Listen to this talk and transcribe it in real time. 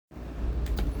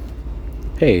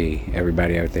Hey,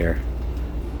 everybody out there.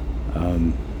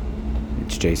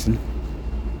 It's Jason.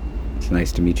 It's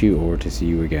nice to meet you or to see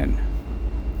you again.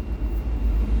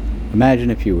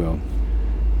 Imagine, if you will,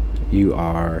 you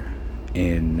are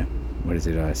in,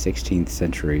 16th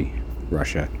century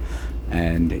Russia,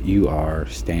 and you are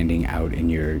standing out in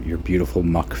your beautiful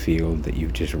muck field that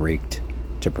you've just raked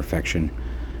to perfection,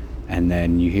 and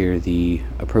then you hear the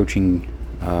approaching,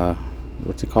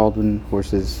 what's it called when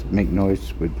horses make noise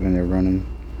when they're running?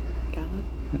 Gallop?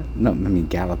 No, I mean,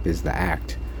 gallop is the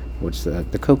act. What's the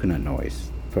coconut noise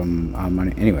from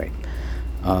anyway,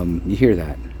 you hear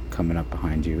that coming up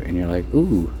behind you, and you're like,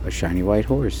 ooh, a shiny white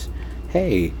horse.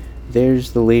 Hey,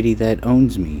 there's the lady that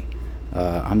owns me.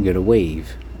 I'm gonna wave.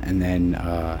 And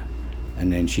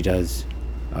then she does,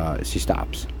 she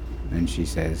stops, and she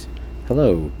says,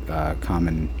 hello,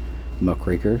 common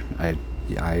muckraker. I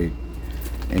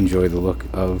enjoy the look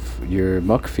of your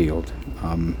muck field.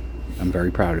 I'm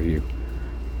very proud of you.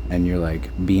 And you're like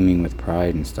beaming with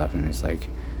pride and stuff, and it's like,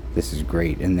 this is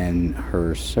great. And then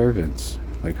her servants,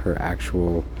 like her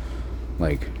actual,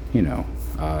 like,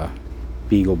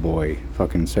 beagle boy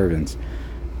fucking servants,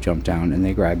 jump down and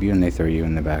they grab you and they throw you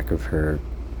in the back of her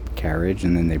carriage,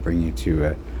 and then they bring you to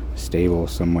a stable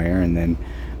somewhere, and then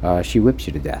she whips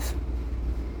you to death.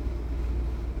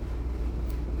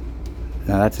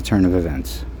 Now that's a turn of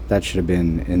events. That should have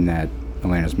been in that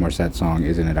Alanis Morissette song,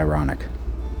 Isn't It Ironic?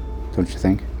 Don't you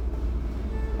think?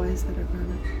 Why is that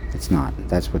ironic? It's not.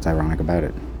 That's what's ironic about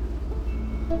it.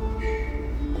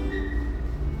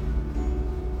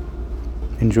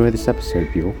 Enjoy this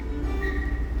episode, people.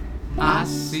 I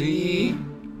see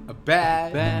a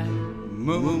bad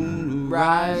moon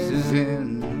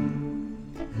rising.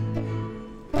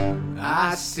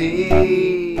 I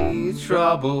see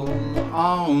trouble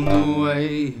on the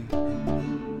way.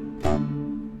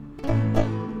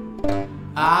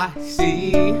 I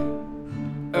see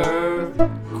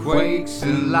earthquakes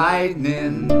and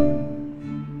lightning.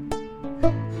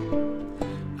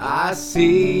 I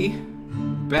see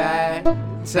bad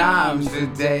times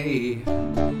today.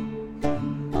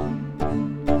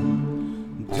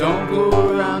 Don't go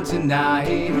around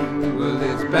tonight, well,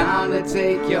 it's bound to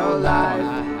take your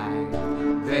life.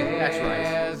 That's right.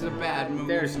 There's a bad mood.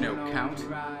 There's no count,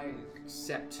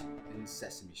 except in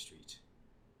Sesame Street.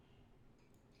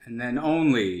 And then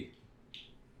only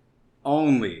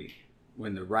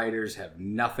when the writers have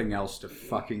nothing else to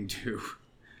fucking do.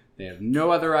 They have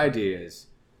no other ideas.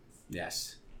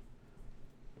 Yes.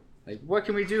 Like, what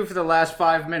can we do for the last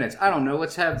 5 minutes? I don't know.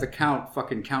 Let's have the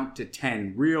fucking count to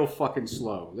 10 real fucking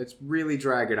slow. Let's really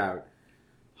drag it out.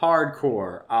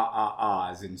 Hardcore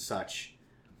ahs and such.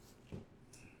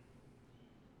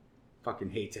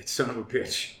 Fucking hate that son of a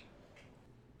bitch.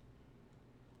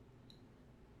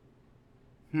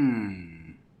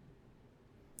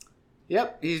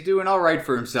 Yep, he's doing alright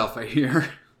for himself, I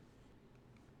hear.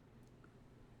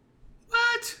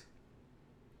 What?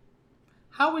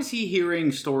 How is he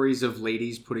hearing stories of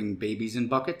ladies putting babies in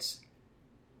buckets?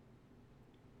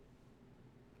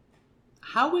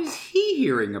 How is he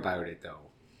hearing about it,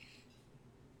 though?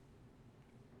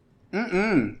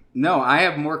 No, I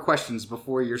have more questions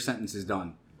before your sentence is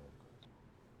done.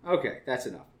 Okay, that's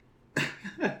enough.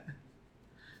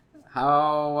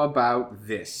 How about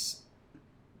this?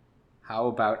 How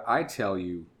about I tell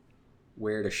you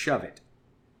where to shove it?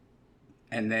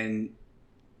 And then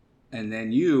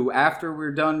you, after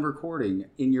we're done recording,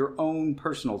 in your own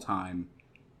personal time,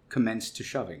 commence to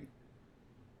shoving.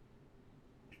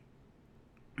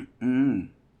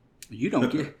 You don't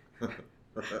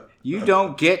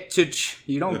get to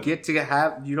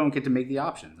make the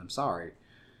options. I'm sorry.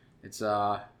 It's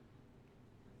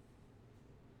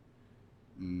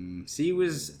C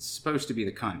was supposed to be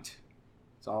the cunt.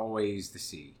 It's always the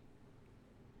C.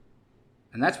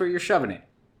 And that's where you're shoving it.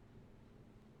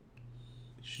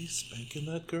 Is she spanking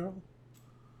that girl?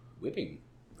 Whipping.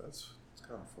 It's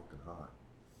kind of fucking hot.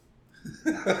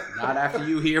 Not after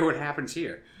you hear what happens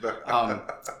here. Are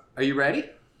you ready?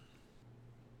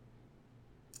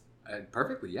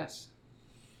 Perfectly, yes.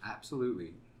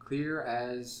 Absolutely. Clear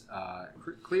as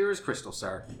crystal,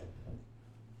 sir.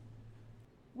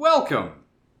 Welcome,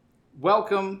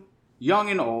 young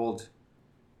and old,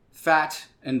 fat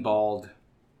and bald.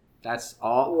 That's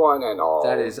all. One and all.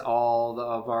 That is all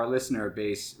of our listener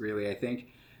base, really, I think.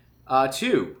 That's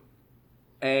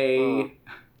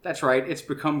right, it's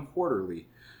become quarterly.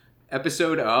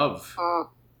 Episode of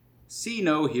See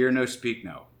No, Hear No, Speak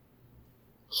No.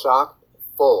 Chock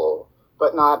full,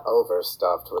 but not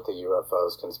overstuffed with the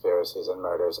UFOs, conspiracies, and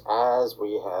murders, as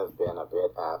we have been a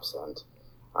bit absent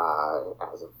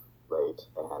as of late.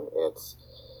 And it's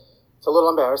a little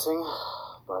embarrassing,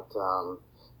 but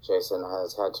Jason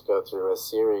has had to go through a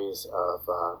series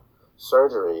of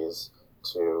surgeries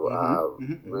to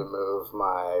remove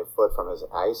my foot from his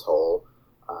ice hole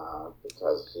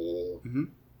because he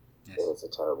is a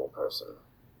terrible person.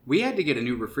 We had to get a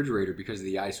new refrigerator because of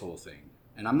the ice hole thing,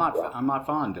 and I'm not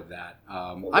fond of that.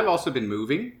 I've also been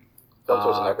moving,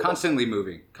 constantly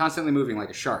moving like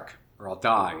a shark, or I'll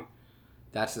die.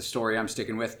 That's the story I'm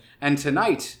sticking with. And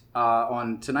tonight,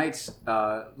 on tonight's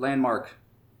landmark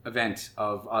event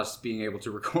of us being able to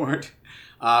record,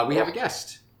 we have a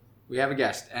guest. We have a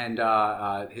guest, and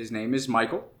his name is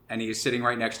Michael, and he is sitting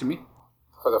right next to me.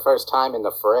 For the first time in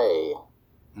the fray.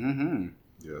 Mm-hmm.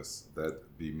 Yes, that'd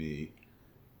be me.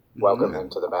 Welcome him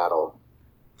to the battle.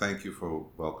 Thank you for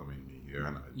welcoming me here.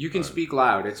 And You can speak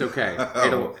loud. It's okay.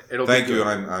 It'll Thank be you. good.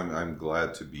 I'm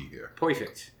glad to be here.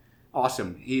 Perfect.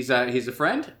 Awesome. He's a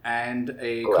friend and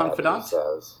a Glad, confidant, he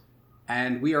says.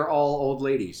 and we are all old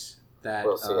ladies. That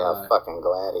We'll see how fucking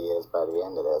glad he is by the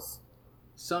end of this.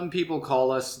 some people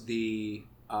call us the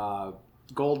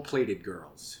gold-plated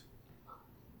girls.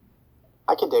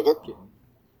 I can dig it.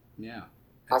 Yeah,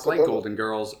 I it's can like dig it. Golden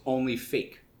Girls, only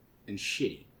fake and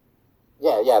shitty.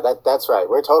 Yeah, that's right.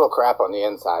 We're total crap on the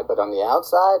inside, but on the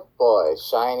outside, boy,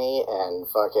 shiny and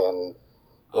fucking.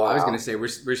 Oh, I was wow. gonna say we're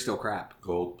still crap.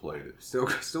 Gold plated. Still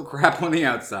crap on the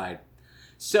outside.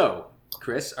 So,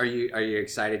 Chris, are you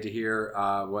excited to hear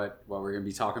what we're gonna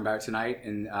be talking about tonight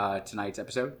in tonight's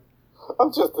episode?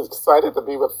 I'm just excited to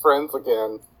be with friends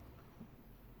again.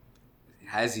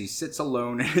 As he sits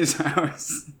alone in his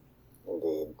house.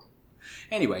 Indeed.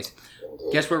 Anyways,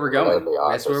 Indeed. guess where we're Gotta going? be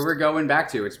Guess where honest. we're going back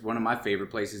to? It's one of my favorite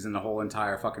places in the whole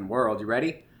entire fucking world. You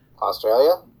ready?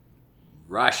 Australia?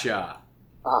 Russia.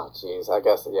 Oh, jeez. I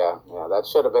guess, yeah. That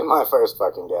should have been my first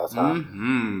fucking guess, huh?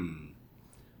 Mm-hmm.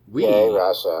 We Yay,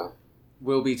 Russia.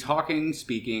 will be talking,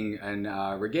 speaking, and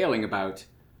regaling about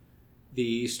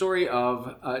the story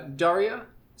of Daria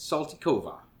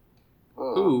Saltykova,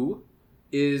 who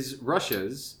is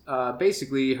Russia's,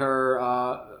 basically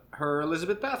her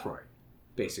Elizabeth Bathory,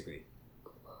 basically.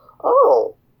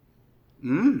 Oh,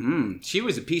 Mm-hmm. She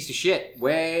was a piece of shit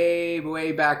way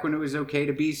back when it was okay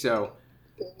to be so.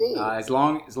 indeed. As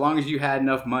long as you had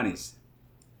enough monies.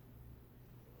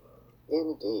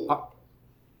 Indeed. Our-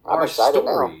 I'm Our excited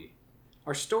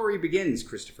now. story begins,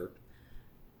 Christopher,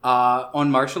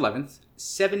 on March 11th,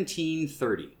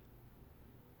 1730.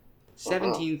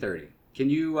 1730. Can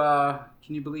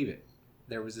you believe it?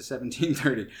 There was a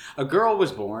 1730. A girl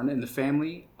was born in the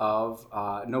family of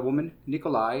nobleman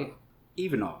Nikolai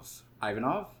Ivanov.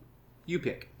 Ivanov? You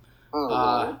pick.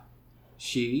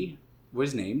 She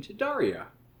was named Daria,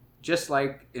 just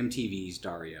like MTV's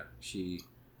Daria. She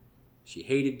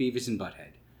hated Beavis and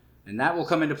Butthead, and that will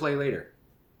come into play later.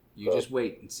 You Good. just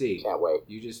wait and see. Can't wait.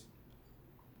 You just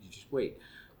wait.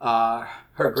 Her I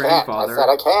grandfather. said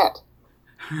I can't.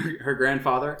 Her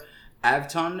grandfather,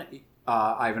 Avton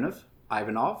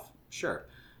Ivanov, sure,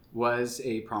 was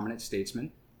a prominent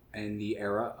statesman in the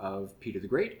era of Peter the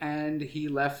Great, and he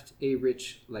left a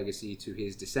rich legacy to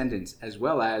his descendants, as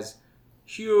well as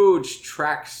huge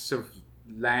tracts of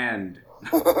land.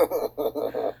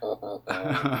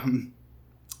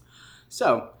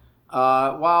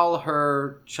 While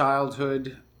her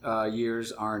childhood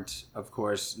years aren't, of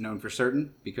course, known for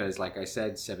certain, because, like I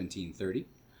said, 1730,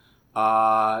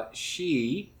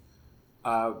 she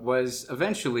was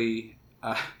eventually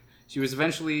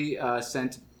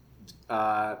sent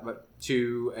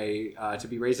to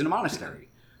be raised in a monastery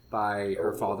by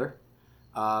her father,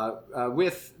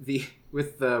 with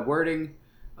the wording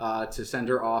to send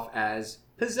her off as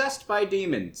possessed by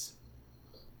demons.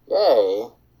 Yay.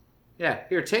 Yeah,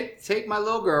 here, take my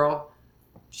little girl.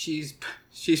 She's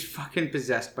fucking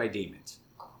possessed by demons.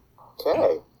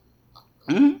 Okay.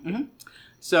 Mm-hmm.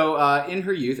 So in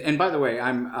her youth, and by the way,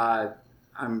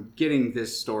 I'm getting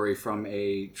this story from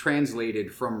a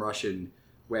translated from Russian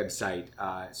website.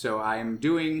 So I am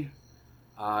doing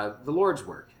the Lord's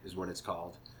work, is what it's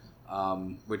called,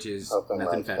 which is Hoping like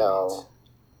methamphetamines. hell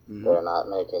they're not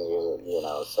making you,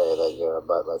 say that you're a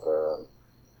butt licker. And...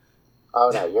 Oh,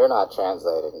 no, you're not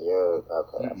translating. You're...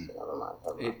 Okay, never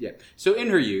mind. Yeah. So in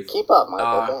her youth, Keep up,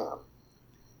 Michael.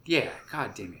 yeah,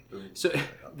 god damn it. So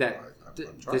that I'm this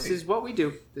trying. is what we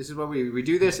do. This is what we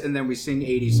do this, and then we sing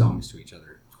 80 songs to each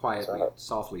other, quietly, Right.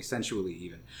 softly, sensually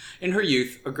even. In her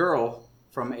youth, a girl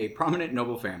from a prominent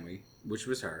noble family, which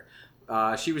was her,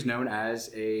 she was known as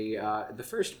the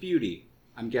first beauty,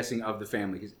 I'm guessing, of the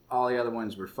family, because all the other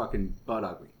ones were fucking butt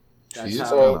ugly. She is how-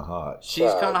 kind of hot. She's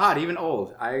kind of hot, even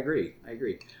old. I agree.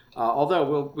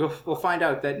 Although we'll find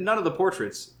out that none of the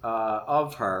portraits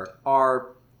of her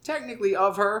are technically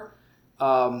of her.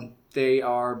 They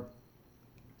are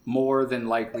more than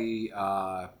likely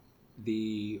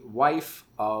the wife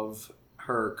of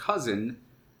her cousin,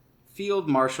 Field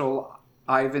Marshal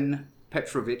Ivan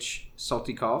Petrovich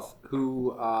Saltykov,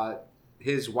 who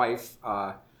his wife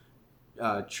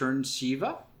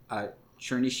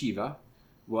Chernysheva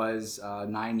was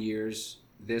 9 years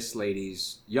this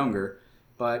lady's younger,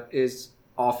 but is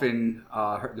often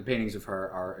the paintings of her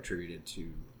are attributed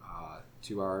to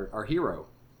our hero,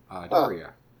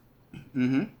 Daria.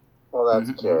 Mm-hmm. Well,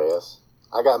 that's curious.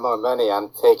 I got more money. I'm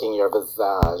taking your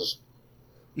visage.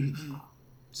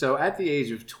 So at the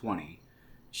age of 20,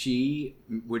 she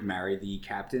would marry the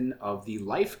captain of the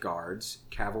Lifeguards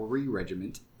Cavalry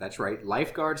Regiment. That's right,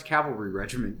 Lifeguards Cavalry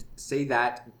Regiment. Say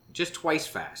that just twice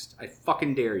fast. I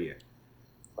fucking dare you.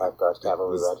 Lifeguards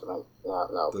Cavalry Regiment.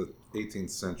 No. The 18th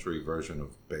century version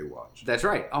of Baywatch. That's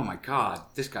right. Oh my god,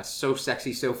 this got so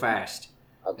sexy so fast.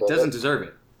 I It doesn't deserve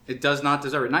it. It does not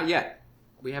deserve it. Not yet.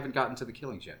 We haven't gotten to the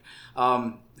killings yet.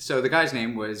 So the guy's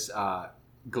name was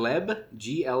Gleb,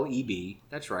 Gleb.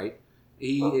 That's right.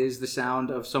 He is the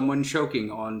sound of someone choking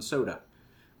on soda.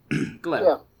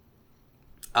 Gleb.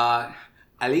 Yeah.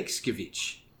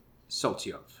 Alekskevich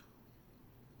Saltykov.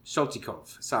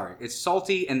 Sorry. It's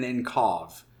Salty and then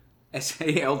Kov.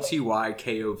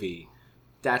 Saltykov.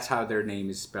 That's how their name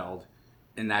is spelled,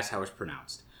 and that's how it's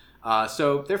pronounced.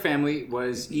 So their family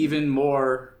was even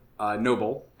more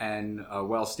noble and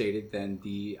well-stated than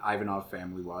the Ivanov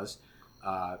family was.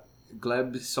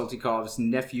 Gleb Saltykov's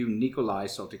nephew Nikolai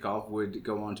Saltykov would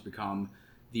go on to become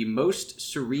the most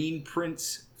serene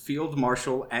prince, field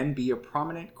marshal, and be a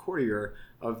prominent courtier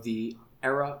of the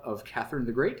era of Catherine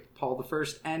the Great, Paul I,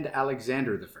 and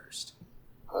Alexander I.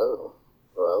 Oh.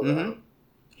 Well, Mm-hmm.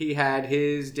 He had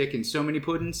his dick in so many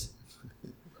puddings.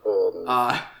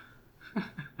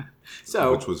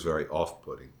 So, Which was very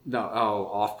off-putting.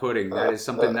 Off-putting. That is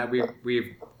something that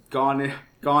we've gone in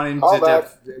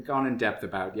depth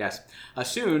about. Yes.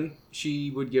 Soon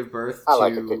she would give birth I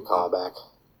like a good callback.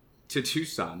 to two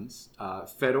sons,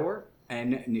 Fedor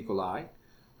and Nikolai,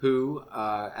 who,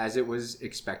 as it was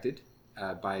expected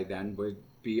by then, would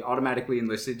be automatically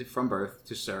enlisted from birth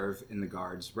to serve in the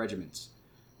Guards regiments,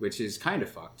 which is kind of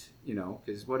fucked,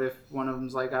 because what if one of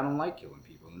them's like, I don't like killing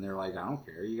people, and they're like, I don't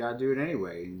care, you gotta do it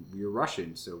anyway, and you're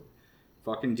Russian, so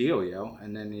fucking deal, yo.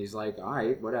 And then he's like, all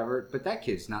right, whatever, but that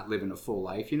kid's not living a full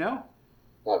life, Never.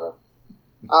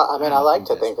 I I like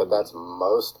to think that that's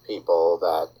most people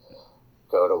that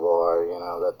go to war,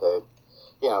 that they,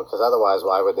 because otherwise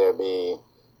why would there be,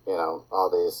 all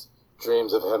these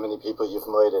dreams of how many people you've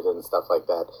murdered and stuff like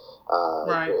that,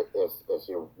 Right. if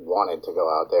you wanted to go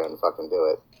out there and fucking do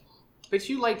it. But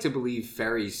you like to believe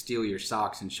fairies steal your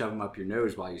socks and shove them up your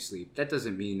nose while you sleep. That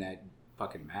doesn't mean that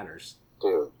fucking matters.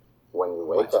 Dude, when you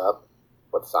wake What? up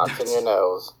with socks in your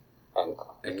nose and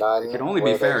none it can only be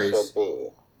where they fairies. should be.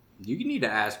 You need to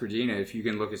ask Regina if you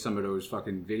can look at some of those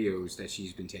fucking videos that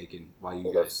she's been taking while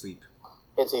you go to sleep.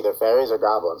 It's either fairies or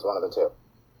goblins, one of the two.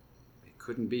 It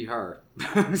couldn't be her.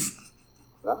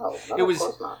 No, It was- of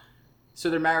course not. So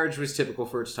their marriage was typical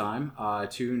for its time.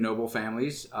 Two noble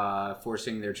families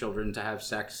forcing their children to have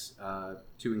sex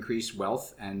to increase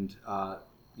wealth and,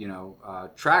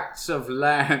 tracts of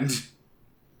land.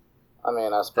 I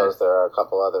mean, I suppose there are a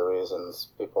couple other reasons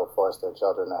people force their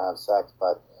children to have sex,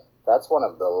 but that's one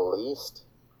of the least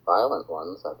violent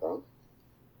ones, I think.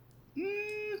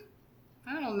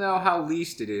 I don't know how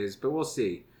least it is, but we'll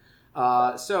see.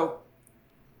 So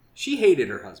she hated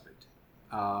her husband.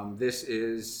 This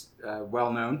is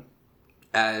well known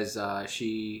as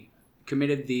she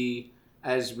committed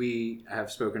as we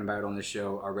have spoken about on this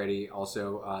show already,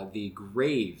 also the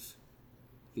grave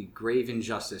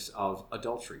injustice of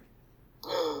adultery.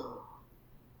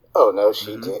 Oh, no,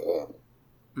 she didn't.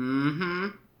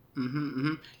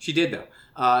 She did, though.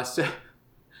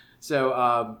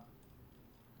 So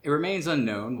it remains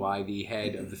unknown why the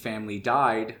head of the family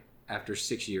died after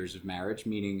 6 years of marriage,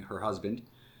 meaning her husband,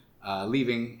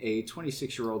 leaving a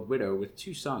 26-year-old widow with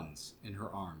two sons in her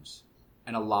arms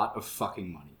and a lot of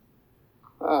fucking money.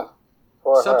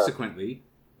 Poor Subsequently,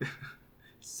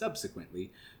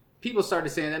 people started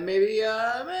saying that maybe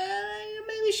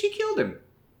she killed him.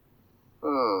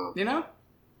 her.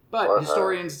 But Or her.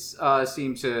 historians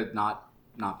seem to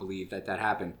not believe that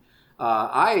happened.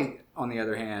 I, on the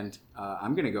other hand,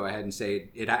 I'm going to go ahead and say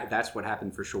that's what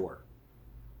happened for sure.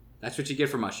 That's what you get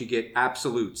from us. You get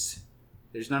absolutes.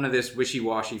 There's none of this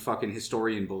wishy-washy fucking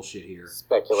historian bullshit here.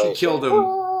 Speculation. She killed him.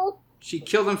 What? She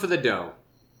killed him for the dough.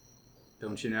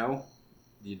 Don't you know?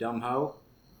 You dumb hoe.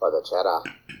 For the cheddar.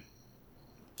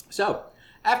 So,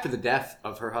 after the death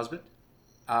of her husband,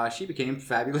 she became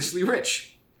fabulously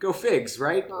rich. Go figs,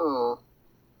 right? Hmm.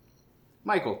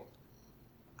 Michael,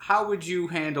 how would you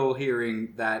handle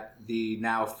hearing that the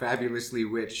now fabulously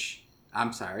rich...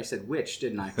 I'm sorry, I said witch,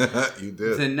 didn't I? You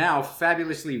did. The now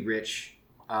fabulously rich,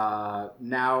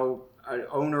 now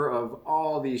owner of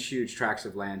all these huge tracts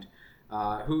of land,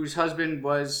 whose husband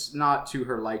was not to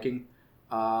her liking.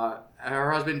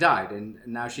 Her husband died, and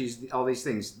now she's all these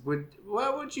things.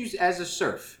 What would you, as a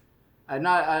serf,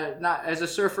 not as a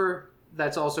surfer,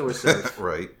 that's also a serf.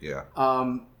 Right, yeah.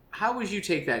 How would you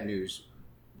take that news?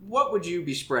 What would you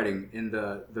be spreading in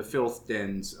the filth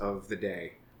dens of the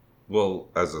day? Well,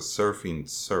 as a surfing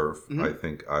surf, Mm-hmm. I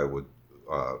think I would,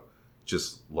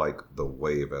 just like the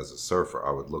wave as a surfer,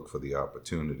 I would look for the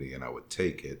opportunity and I would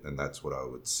take it, and that's what I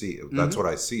would see. That's what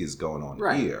I see is going on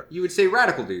Right. here. You would say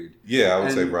radical dude. Yeah, I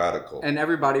would say And- radical. And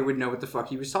everybody would know what the fuck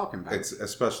he was talking about. It's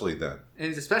especially then.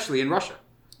 And especially in Russia,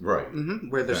 Right,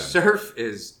 where the Then. surf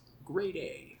is grade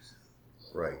A.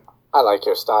 right. I like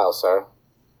your style, sir.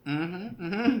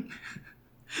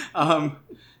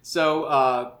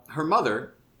 So her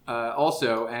mother,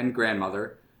 also, and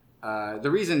grandmother, the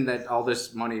reason that all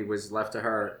this money was left to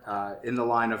her in the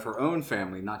line of her own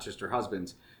family, not just her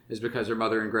husband's, is because her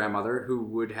mother and grandmother, who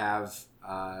would have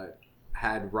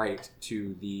had right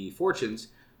to the fortunes,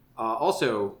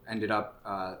 also ended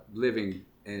up living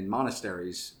in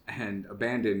monasteries and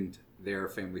abandoned their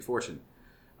family fortune.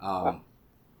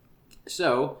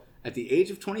 So, at the age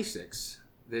of 26,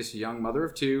 this young mother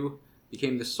of two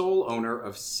became the sole owner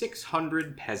of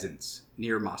 600 peasants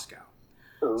near Moscow.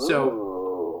 So,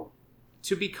 Ooh.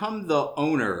 to become the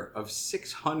owner of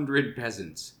 600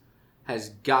 peasants has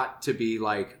got to be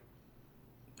like,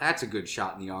 that's a good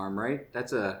shot in the arm, right?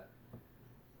 That's a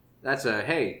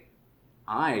hey,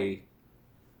 I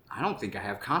don't think I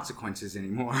have consequences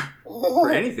anymore for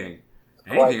anything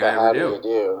Quite the I ever how do. you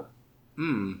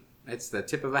do. It's the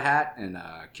tip of a hat and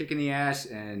a kick in the ass,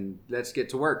 and let's get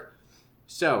to work.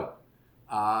 So,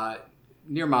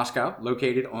 near Moscow,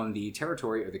 located on the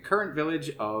territory of the current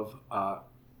village of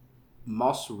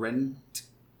Mosrentgen,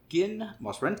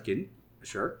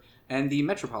 sure, and the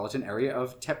metropolitan area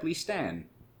of Teplistan.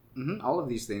 All of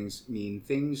these things mean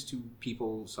things to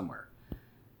people somewhere.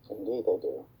 Indeed, they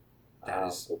do. That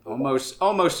is people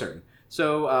almost certain.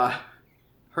 So,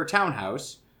 her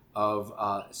townhouse of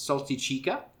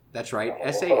Saltychika, that's right,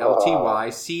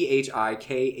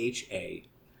 Saltychikha,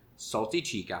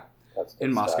 Saltychika, That's good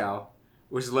in stuff. Moscow,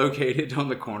 was located on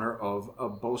the corner of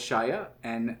Bolshaya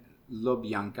and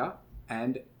Lubyanka.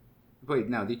 And wait,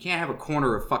 no, you can't have a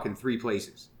corner of fucking three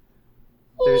places.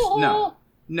 There's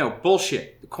no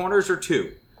bullshit. The corners are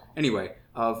two. Anyway,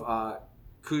 of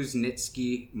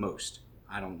Kuznetsky Most.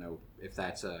 I don't know if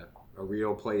that's a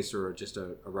real place or just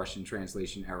a Russian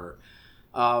translation error.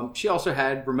 She also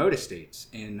had remote estates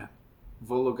in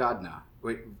Vologda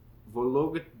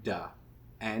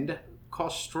and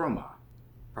Kostroma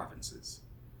provinces.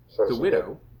 Sure The she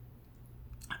widow,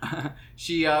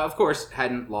 she of course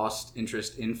hadn't lost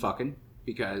interest in fucking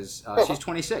because she's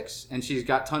 26 and she's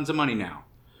got tons of money now.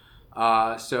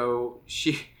 So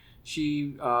she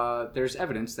there's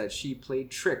evidence that she played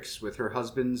tricks with her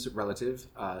husband's relative,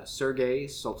 Sergei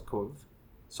Saltykov.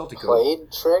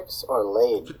 Played tricks or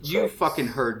laid tricks? You fucking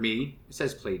heard me. It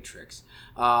says played tricks.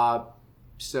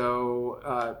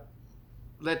 So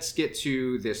let's get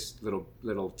to this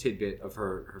little tidbit of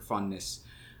her funness.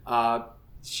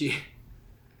 She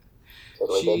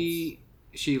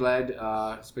led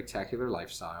a spectacular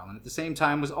lifestyle, and at the same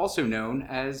time was also known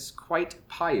as quite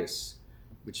pious,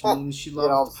 which means she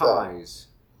loved pies.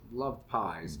 Loved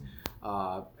pies.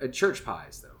 Church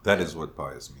pies, though. That is what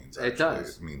pious means. It Actually.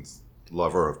 does. It means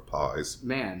lover of pies.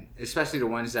 Man, especially the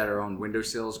ones that are on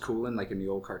windowsills cooling, like in the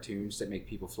old cartoons that make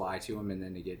people fly to them and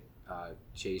then they get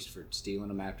chased for stealing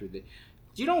them after they...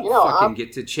 You don't fucking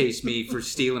get to chase me for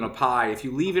stealing a pie. If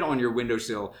you leave it on your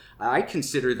windowsill, I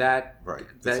consider that... Right.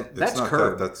 That's not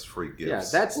curb. that's free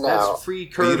gifts. Yeah, that's free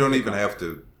But curb. you don't even have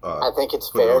to I think it's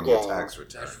put it fair on your game. tax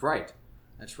return. That's right.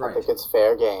 That's I right. think it's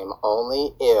fair game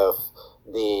only if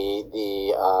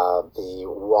the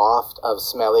waft of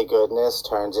smelly goodness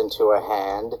turns into a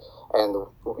hand and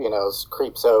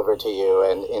creeps over to you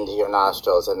and into your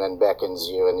nostrils and then beckons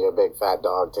you and your big fat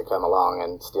dog to come along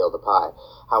and steal the pie.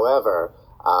 However,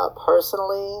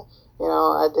 personally,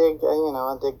 I dig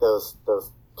those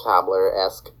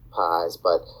cobbler-esque pies,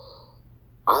 but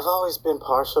I've always been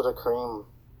partial to cream.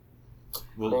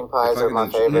 Cream pies if I are can my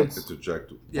favorites.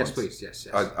 Interject. Yes, once. please. Yes.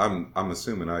 I'm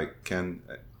assuming I can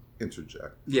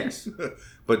interject. Yes.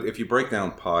 But if you break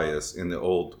down pious in the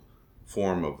old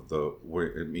form of where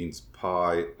it means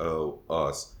pie,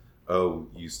 us. O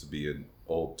used to be an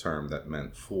old term that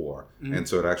meant for, Mm-hmm. and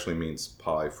so it actually means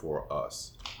pie for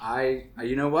us.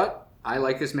 You know what? I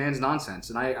like this man's nonsense,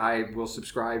 and I will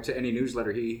subscribe to any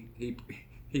newsletter he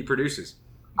produces.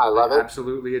 I love it,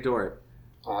 Absolutely adore it.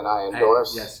 and I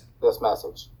endorse yes. this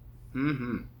message.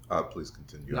 Mm-hmm. Please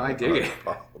continue. No, I dig it.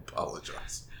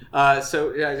 Apologize.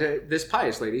 This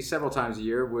pious lady, several times a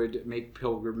year, would make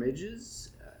pilgrimages.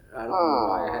 I don't know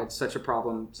why I had such a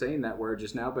problem saying that word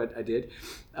just now, but I did.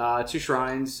 To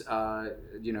shrines,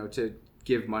 to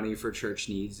give money for church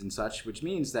needs and such, which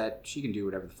means that she can do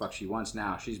whatever the fuck she wants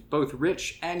now. She's both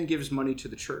rich and gives money to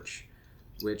the church,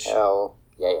 which Hell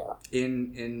yeah.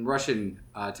 in Russian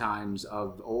times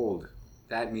of old,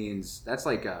 that means that's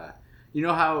like you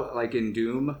know how like in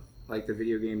Doom, like the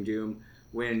video game Doom,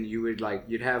 when you would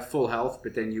you'd have full health,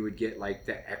 but then you would get like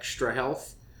the extra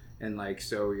health, and like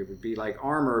so it would be like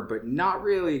armor, but not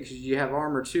really because you have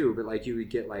armor too, but like you would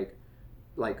get like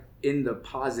in the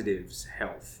positives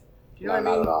health. You know what I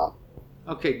mean? Not at all.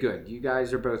 Okay, good. You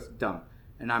guys are both dumb,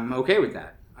 and I'm okay with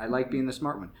that. I like being the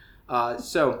smart one.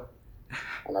 So.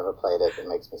 I never played it. It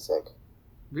makes me sick.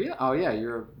 Really? Oh yeah,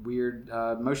 you're a weird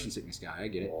motion sickness guy. I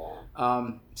get it.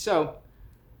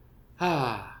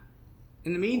 Yeah.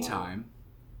 In the meantime,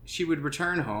 she would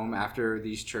return home after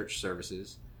these church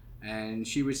services, and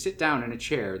she would sit down in a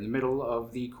chair in the middle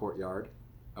of the courtyard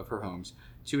of her homes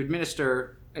to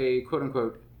administer a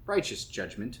quote-unquote righteous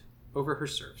judgment over her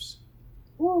serfs.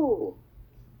 Woo.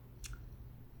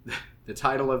 The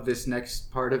title of this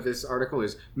next part of this article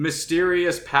is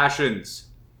Mysterious Passions.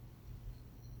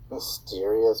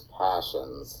 Mysterious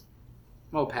passions.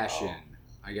 Well, passion,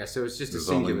 I guess. So it's just There's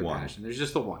a only singular one. passion. There's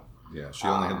just the one. Yeah, she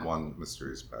only had one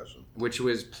mysterious passion. Which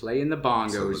was playing the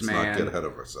bongos, So let's man. not get ahead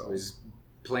of ourselves. Was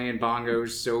playing bongos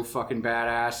so fucking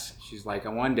badass. She's like,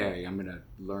 one day I'm gonna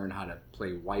learn how to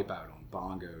play Wipeout on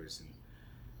bongos,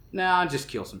 and I'll just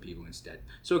kill some people instead.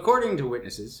 So according to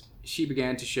witnesses, she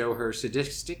began to show her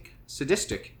sadistic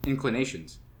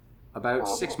inclinations about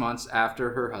 6 months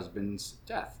after her husband's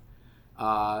death.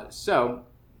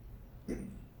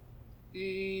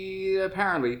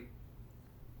 Apparently,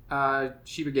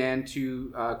 she began to,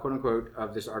 quote unquote,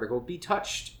 of this article, be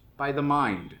touched by the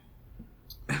mind.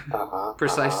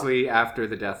 Precisely after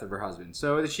the death of her husband.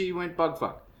 So she went bug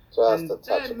fuck. Just And, a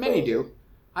touch of many crazy. do.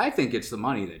 I think it's the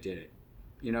money that did it.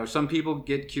 You know, some people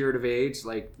get cured of AIDS,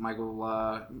 like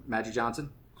Michael Magic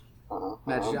Johnson. I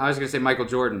was going to say Michael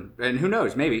Jordan. And who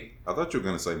knows, maybe. I thought you were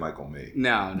going to say Michael May.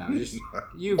 No. Just,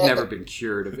 you've never been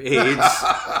cured of AIDS.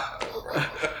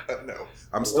 No,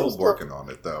 I'm still working on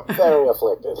it though. Very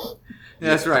afflicted.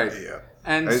 That's right. Yeah,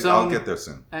 And I'll get there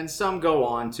soon. And some go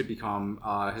on to become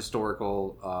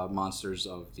historical monsters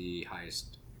of the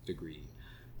highest degree.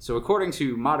 So according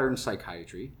to modern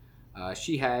psychiatry,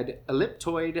 she had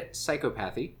elliptoid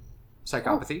psychopathy.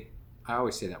 I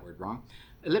always say that word wrong.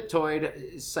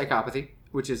 Elliptoid psychopathy,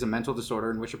 which is a mental disorder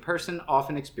in which a person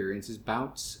often experiences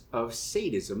bouts of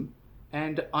sadism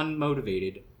and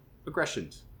unmotivated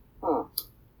aggressions.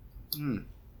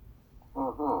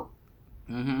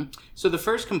 So the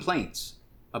first complaints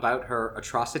about her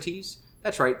atrocities,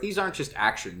 that's right, these aren't just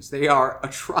actions, they are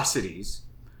atrocities,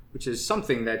 which is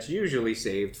something that's usually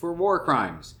saved for war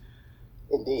crimes.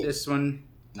 Indeed. This one,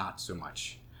 not so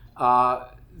much.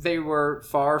 They were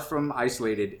far from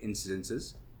isolated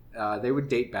incidences. They would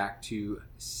date back to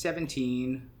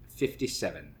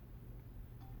 1757.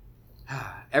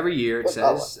 Every year, it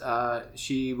says,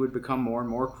 she would become more and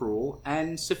more cruel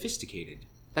and sophisticated.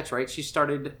 That's right, she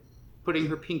started putting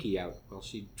her pinky out while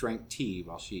she drank tea,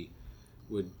 while she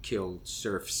would kill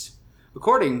serfs.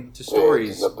 According to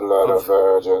stories... The blood of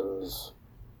virgins.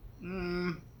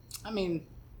 I mean,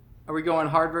 are we going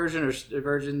hard version or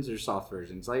virgins or soft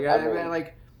versions?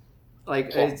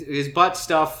 Is butt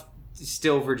stuff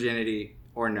still virginity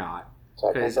or not?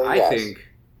 Because Technically, yes.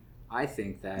 I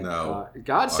think that No,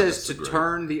 God I says to disagree.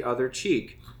 turn the other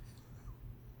cheek,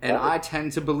 and I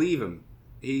tend to believe him.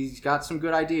 He's got some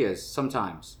good ideas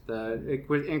sometimes. The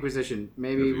Inquisition,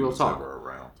 maybe If he we'll was talk. ever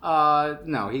around.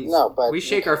 We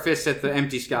shake our fists at the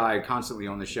empty sky constantly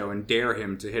on the show and dare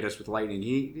him to hit us with lightning.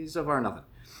 He's so far nothing.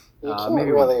 You can't maybe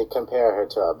really compare her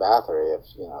to a Bathory if,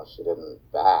 she didn't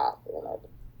bath in it.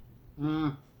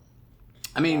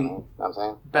 I mean, You know what I'm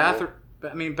saying?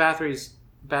 Bathory's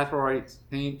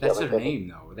name. That's Yeah, her but- name,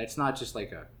 though. That's not just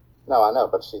like a. No, I know,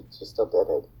 but she still did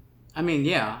it. I mean,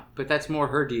 yeah, but that's more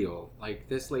her deal. Like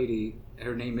this lady,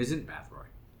 her name isn't Bathroy.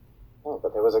 No,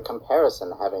 but there was a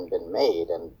comparison having been made,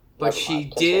 and But never she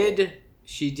mind, continue.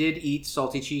 did eat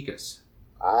salty chicas.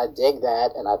 I dig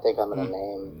that, and I think I'm gonna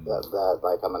name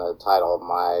that. I'm gonna title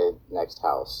my next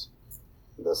house.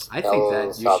 I think that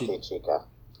you Salty should- Chica.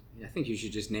 I think you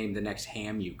should just name the next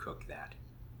ham you cook that.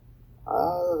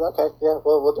 Okay, yeah,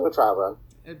 we'll do a trial run.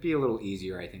 It'd be a little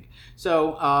easier, I think.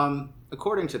 So,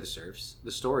 according to the serfs,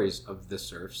 the stories of the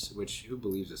serfs, which who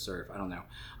believes a serf? I don't know.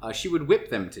 She would whip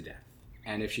them to death,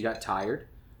 and if she got tired,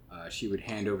 she would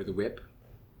hand over the whip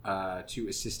to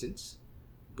assistants,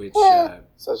 which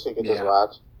so she could just yeah.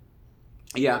 watch.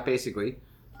 Yeah, basically,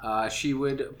 she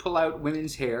would pull out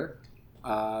women's hair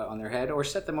on their head or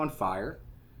set them on fire.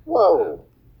 Whoa.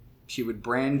 She would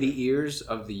brand the ears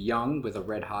of the young with a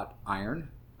red-hot iron,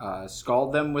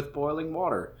 scald them with boiling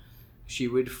water. She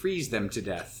would freeze them to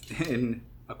death in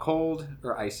a cold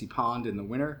or icy pond in the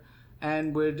winter,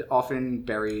 and would often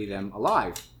bury them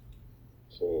alive.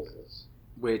 Jesus.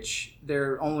 Which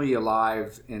they're only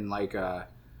alive in like a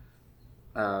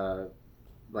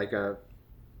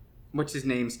what's his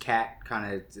name's cat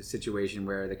kind of situation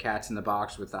where the cat's in the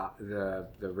box with the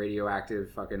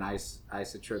radioactive fucking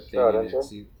isotope thing.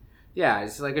 Schrodinger? Yeah,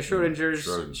 it's like a Schrodinger's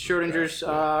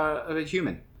of a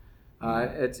human.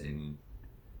 It's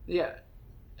yeah.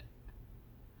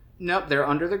 Nope, they're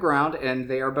under the ground and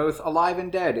they are both alive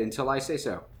and dead until I say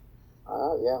so.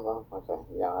 Yeah, well, okay.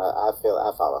 Yeah, I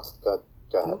follow. Go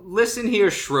ahead. Listen here,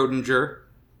 Schrodinger.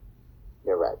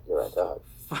 You're right. Go ahead.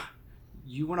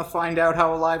 You want to find out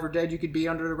how alive or dead you could be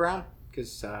under the ground?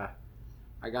 Because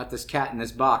I got this cat in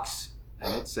this box,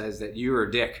 and it says that you're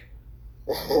a dick.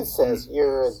 It says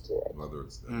you're a dick. Whether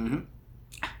it's that. Mm-hmm.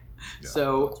 Yeah.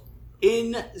 So,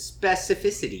 in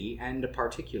specificity and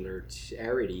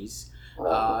particularities,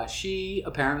 she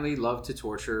apparently loved to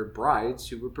torture brides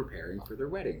who were preparing for their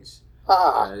weddings.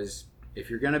 Because if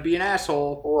you're going to be an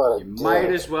asshole, you might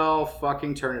as well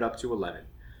fucking turn it up to 11.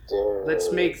 Dude.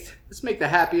 Let's make the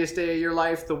happiest day of your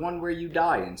life the one where you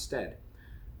die instead.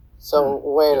 So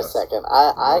wait Yes. a second.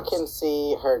 I can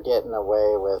see her getting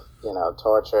away with,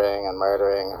 torturing and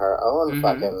murdering her own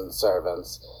fucking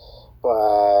servants,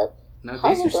 but No, how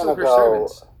these you are still gonna her go?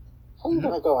 servants. How you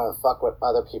gonna go and fuck with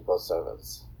other people's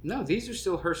servants? No, these are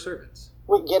still her servants.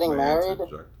 We're getting May I married.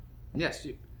 interject?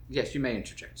 Yes, you may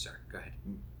interject, sir. Go ahead.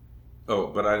 Oh,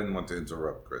 but I didn't want to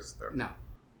interrupt Chris there. No,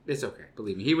 it's okay.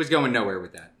 Believe me, he was going nowhere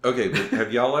with that. Okay, but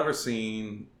have y'all ever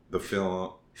seen the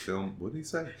film? What did he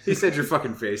say? He said your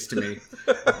fucking face to me.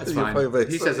 That's Your fine. fucking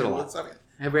face. He says it a lot.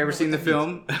 Have we ever seen the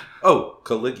film? Oh,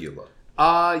 Caligula.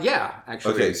 Yeah,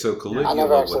 actually. Okay, so Caligula. I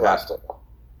never actually watched it.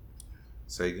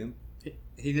 Say again.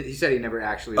 He said he never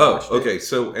actually Oh, watched it. okay.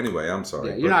 So anyway, I'm sorry.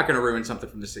 Yeah, you're not going to ruin something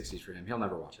from the 60s for him. He'll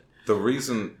never watch it. The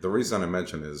reason I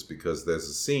mention it is because there's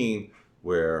a scene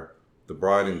where the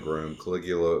bride and groom,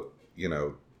 Caligula,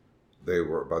 they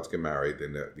were about to get married,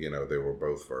 and they were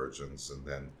both virgins, and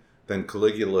then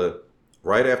Caligula,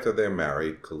 right after they're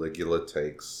married, Caligula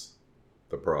takes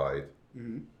the bride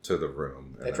to the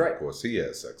room, and That's then, right. of course, he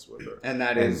has sex with her, And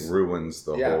that and is ruins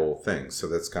the yeah. whole thing. So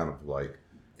that's kind of like a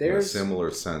there's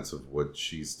similar sense of what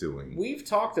she's doing. We've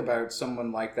talked about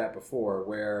someone like that before,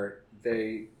 where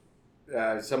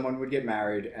someone would get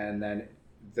married, and then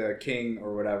the king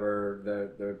or whatever,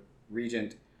 the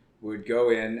regent, would go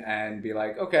in and be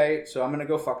like, "Okay, so I'm gonna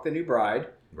go fuck the new bride,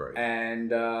 Right. and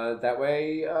that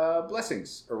way,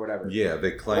 blessings or whatever." Yeah,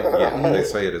 they claim. Yeah, they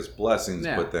say it as blessings,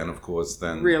 Yeah. but then of course,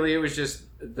 then Really, it was just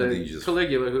And then the you just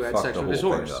Caligula who had fuck sex the with his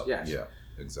whole thing horse. up. Yes. Yeah,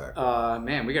 exactly.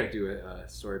 Man, we got to do a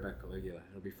story about Caligula.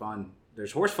 It'll be fun.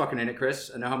 There's horse fucking in it,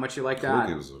 Chris. I know how much you like that.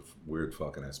 Caligula was a weird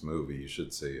fucking ass movie. You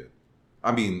should see it.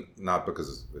 I mean, not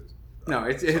because it's No,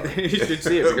 sorry. you should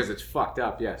see it because it's fucked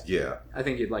up. Yes. yeah. I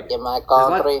think you'd like it. In my There's a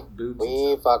lot of country, boobs and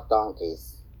we stuff. fuck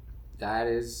donkeys.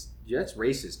 That's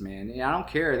racist, man. I don't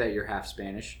care that you're half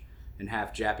Spanish and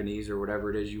half Japanese or whatever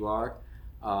it is you are.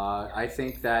 I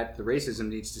think that the racism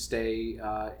needs to stay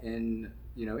in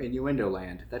innuendo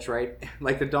land. That's right,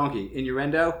 like the donkey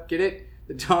innuendo. Get it?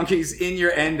 The donkey's in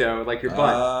your endo, like your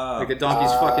butt, like the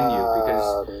donkey's fucking you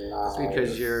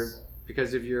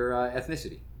because of your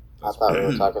ethnicity. I thought we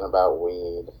were talking about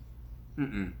weed.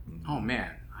 Mm-mm. Oh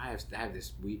man, I have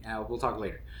this. We'll talk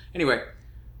later. Anyway,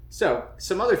 so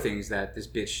some other things that this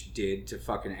bitch did to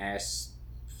fucking ass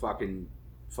fucking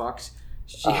fucks.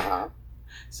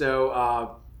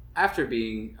 So after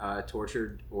being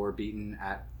tortured or beaten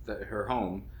at her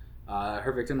home,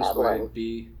 her victims would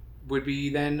be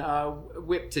then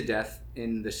whipped to death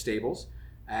in the stables.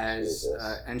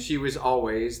 And she was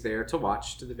always there to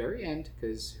watch to the very end,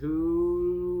 because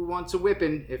who wants a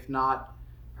whipping if not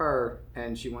her?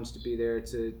 And she wants to be there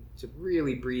to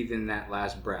really breathe in that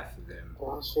last breath of them.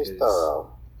 Well, she's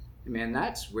thorough. Man,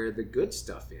 that's where the good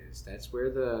stuff is. That's where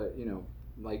the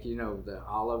the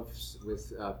olives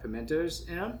with pimentos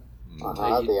in them.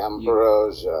 The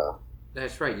ambrosia.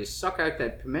 That's right. You suck out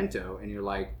that pimento, and you're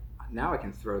like, now I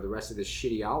can throw the rest of this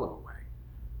shitty olive away.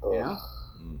 You know?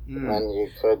 And you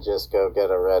could just go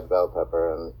get a red bell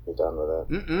pepper and be done with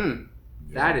it. Mm-mm.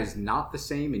 That is not the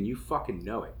same, and you fucking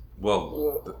know it.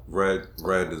 Well, red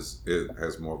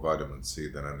has more vitamin C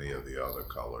than any of the other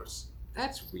colors.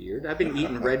 That's weird. I've been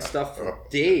eating red stuff for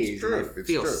days, and I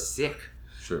feel sick.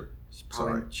 Sure.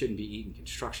 Probably shouldn't be eating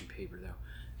construction paper,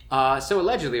 though. So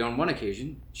allegedly, on one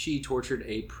occasion, she tortured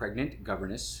a pregnant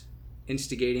governess,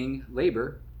 instigating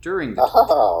labor during the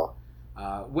torture.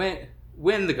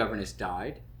 When the governess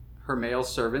died, her male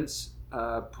servants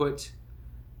put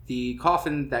the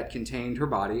coffin that contained her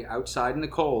body outside in the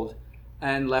cold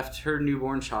and left her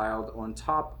newborn child on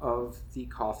top of the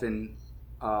coffin,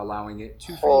 allowing it to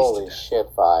freeze to Holy death. shit,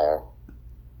 fire.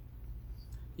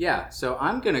 Yeah, so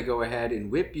I'm going to go ahead and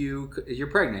whip you.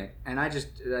 You're pregnant, and I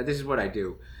just, this is what I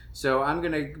do. So I'm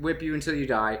going to whip you until you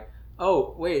die.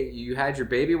 Oh, wait, you had your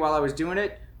baby while I was doing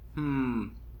it?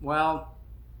 Well,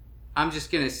 I'm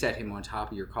just going to set him on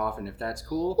top of your coffin if that's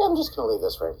cool. Yeah, I'm just going to leave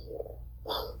this right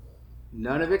here.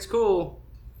 None of it's cool,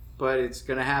 but it's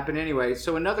going to happen anyway.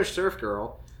 So another surf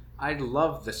girl. I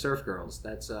love the surf girls.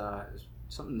 That's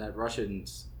something that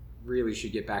Russians really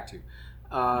should get back to.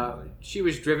 She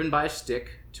was driven by a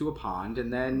stick to a pond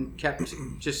and then kept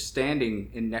just standing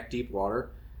in neck-deep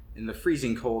water in the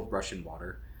freezing cold Russian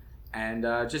water and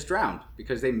just drowned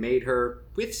because they made her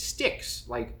with sticks.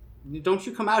 Like, don't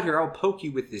you come out here, I'll poke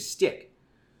you with this stick.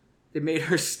 They made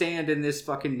her stand in this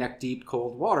fucking neck-deep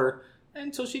cold water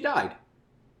until she died.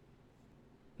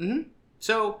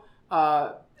 So,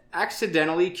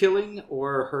 accidentally killing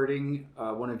or hurting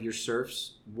one of your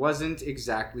serfs wasn't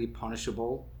exactly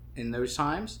punishable in those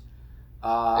times.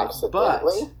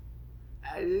 Accidentally?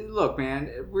 But, look,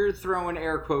 man, we're throwing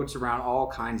air quotes around all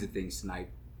kinds of things tonight.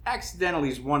 Accidentally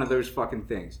is one of those fucking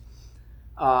things.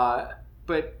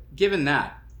 But given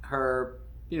that, her,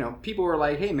 people were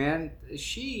like, hey, man,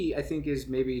 she, I think, is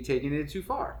maybe taking it too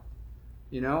far.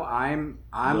 I'm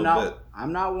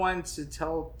not one to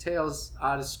tell tales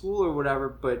out of school or whatever,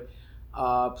 but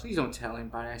please don't tell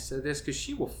anybody I said this because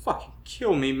she will fucking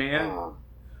kill me, man.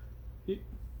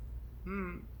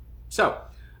 So,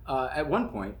 at one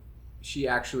point, she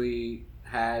actually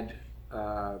had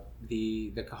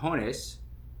the cojones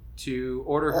to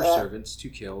order her servants to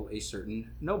kill a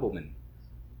certain nobleman.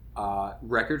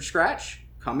 Record scratch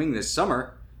coming this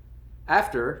summer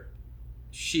after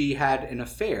she had an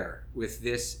affair with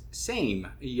this same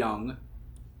young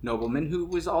nobleman who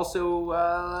was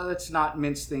also, let's not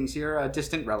mince things here, a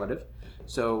distant relative.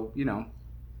 So,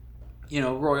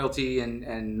 royalty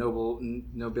and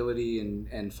nobility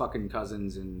and fucking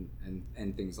cousins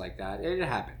and things like that. It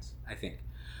happens, I think.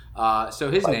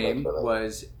 So his name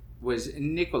was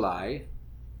Nikolai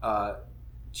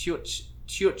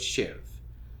Tyutchev,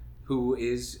 who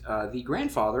is the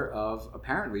grandfather of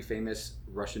apparently famous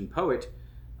Russian poet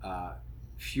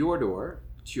Fyodor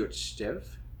Tyutchev.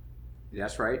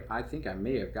 That's right. I think I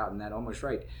may have gotten that almost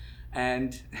right.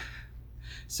 And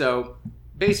so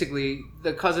basically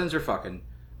the cousins are fucking,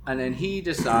 and then he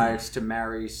decides to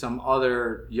marry some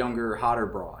other younger, hotter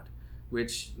broad,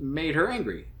 which made her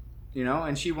angry,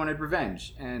 and she wanted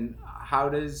revenge. And how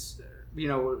does,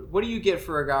 what do you get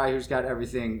for a guy who's got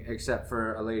everything except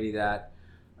for a lady that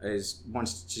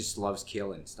just loves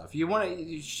killing stuff?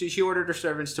 She ordered her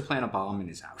servants to plant a bomb in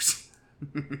his house.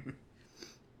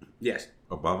 Yes.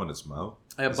 A bomb in his mouth?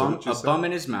 A bomb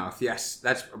in his mouth, yes.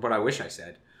 That's what I wish I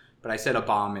said. But I said a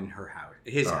bomb in her house.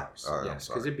 His house. Yes,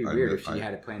 because it'd be weird if she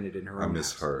had it planted in her own house. I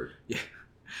misheard. Yeah.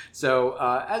 So,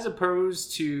 as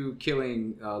opposed to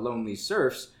killing lonely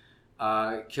serfs,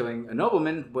 killing a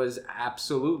nobleman was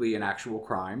absolutely an actual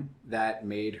crime that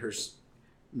made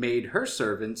her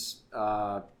servants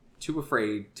too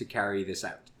afraid to carry this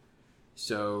out.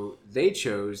 So they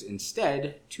chose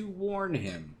instead to warn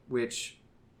him, which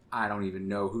I don't even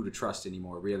know who to trust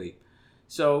anymore, really.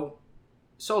 So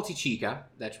Salty Chica,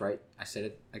 that's right, I said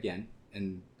it again,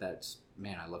 and that's,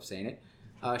 man, I love saying it.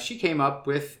 She came up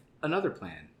with another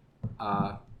plan.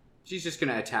 She's just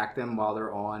going to attack them while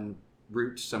they're en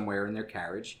route somewhere in their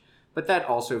carriage. But that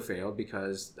also failed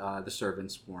because the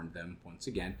servants warned them once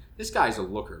again. This guy's a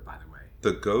looker, by the way.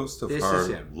 The ghost of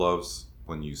her loves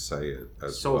when you say it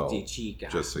as Salty well. Chica.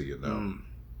 Just so you know.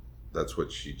 That's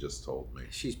what she just told me.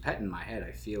 She's petting my head.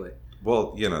 I feel it.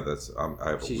 Well, that's... I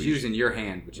have She's a using your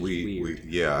hand, which is weird.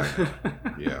 Yeah,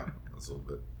 yeah, that's a little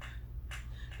bit...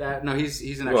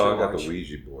 He's an extra large. Well, I got the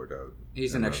Ouija board out.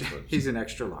 He's an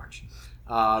extra large.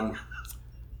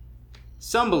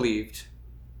 Some believed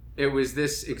it was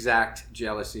this exact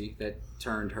jealousy that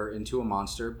turned her into a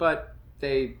monster, but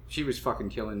she was fucking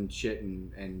killing shit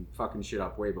and fucking shit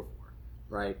up way before,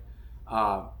 right?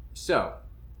 So,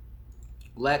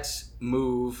 let's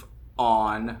move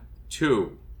on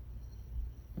to.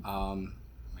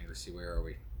 Let's see, where are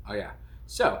we? Oh, yeah.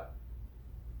 So,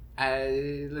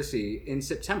 let's see. In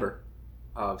September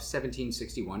of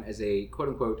 1761, as a quote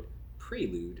unquote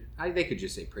prelude, they could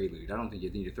just say prelude. I don't think you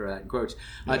need to throw that in quotes.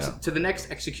 To the next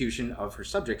execution of her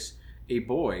subjects, a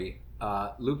boy,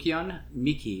 Lukian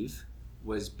Mikiv,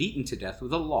 was beaten to death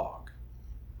with a log.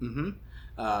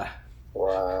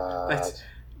 What?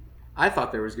 I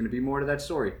thought there was going to be more to that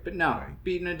story, but no,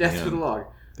 beaten to death with a log.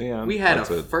 Yeah, We had a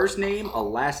first name, a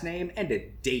last name, and a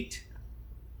date.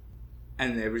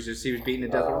 And it was just, he was beaten to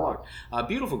death with a log.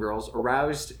 Beautiful girls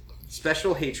aroused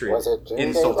special hatred Was it June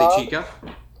in Day Salty Log? Chica.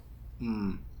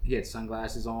 He had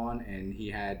sunglasses on, and he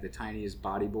had the tiniest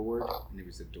bodyboard, and it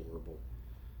was adorable.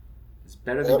 It's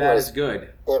better than It bad was- is good.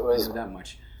 It was I know that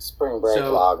much. Spring Break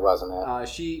So, Log, wasn't it?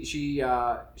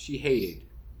 She hated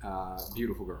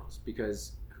beautiful girls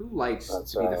because who likes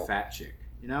That's to be the right. fat chick?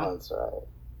 You know, That's right.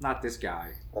 not this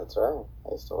guy. That's right.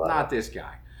 I used to love Not it. this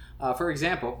guy. For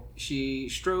example, she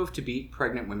strove to beat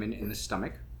pregnant women in the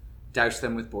stomach, douse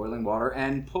them with boiling water,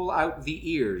 and pull out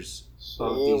the ears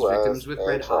of She these was victims with a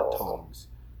red hot troll. tongs.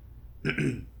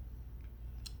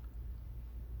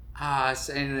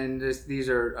 And then these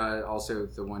are also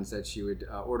the ones that she would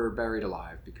order buried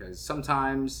alive, because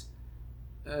sometimes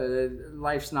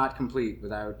life's not complete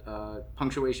without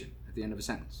punctuation at the end of a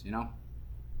sentence, you know?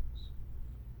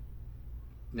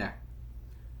 Yeah.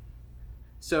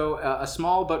 So, a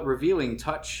small but revealing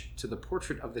touch to the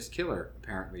portrait of this killer,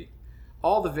 apparently.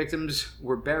 All the victims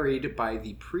were buried by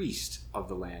the priest of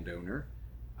the landowner.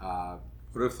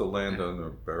 What if the landowner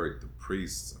buried the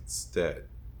priests instead?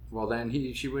 Well, then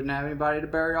she wouldn't have anybody to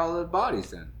bury all the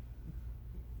bodies then.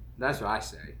 That's what I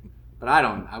say. But I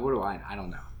don't, I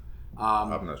don't know.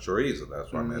 I'm not sure either.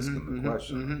 That's why I'm asking the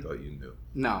question. I thought you knew.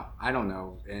 No, I don't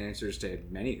know answers to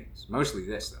many things. Mostly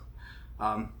this,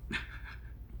 though.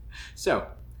 So,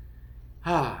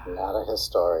 Not a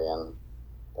historian,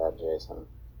 that Jason.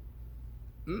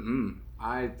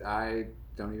 I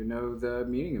don't even know the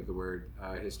meaning of the word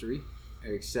history,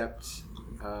 except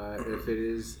if it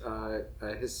is a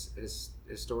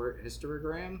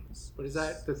histogram. What is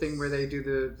that? The thing where they do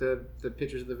the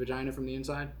pictures of the vagina from the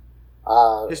inside?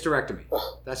 Hysterectomy.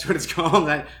 That's what it's called.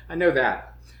 I know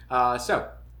that. So,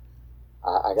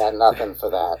 I got nothing for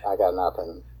that. I got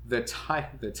nothing.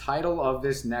 the title of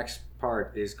this next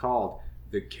part is called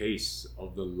 "The Case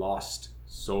of the Lost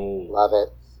Soul." Love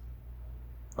it.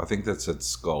 I think that said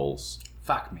skulls.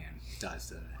 Fuck, man, it does,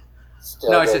 doesn't it?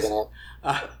 Still No, it digging says,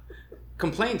 it.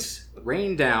 complaints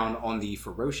rained down on the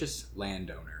ferocious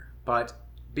landowner, but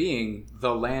being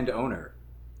the landowner,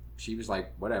 she was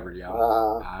like, whatever,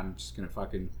 yo. I'm just gonna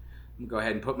go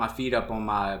ahead and put my feet up on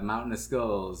my mountain of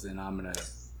skulls, and I'm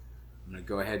gonna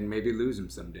go ahead and maybe lose them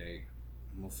someday.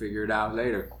 We'll figure it out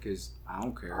later, because I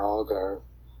don't care. Oh, girl.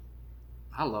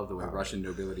 I love the way Russian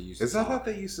nobility used Is to that how talk.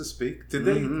 they used to speak? Did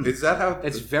they? Is that how?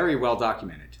 It's very well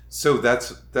documented. So that's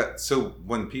that. So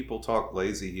when people talk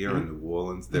lazy here in New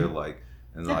Orleans, they're like,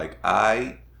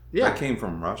 I came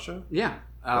from Russia. Yeah.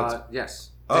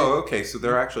 Yes. Oh, okay. So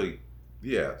they're actually,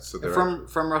 yeah. So they're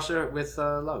From Russia with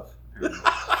love.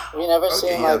 Have you never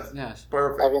seen like? Yes.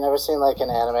 perfect. Have you never seen like an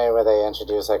anime where they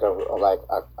introduce like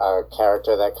a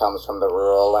character that comes from the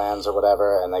rural lands or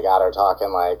whatever, and they got her talking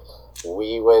like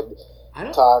we would I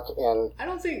don't. talk in? I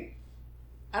don't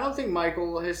think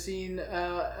Michael has seen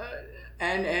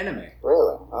an anime.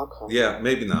 Really? Okay. Yeah,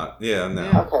 maybe not. Yeah, no.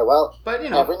 Yeah. Okay. Well, But you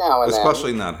know, every now and then,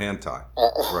 Especially not hentai.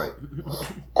 Right.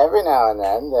 every now and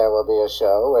then there will be a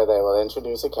show where they will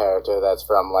introduce a character that's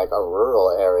from like a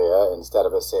rural area instead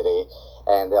of a city,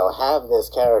 and they'll have this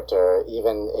character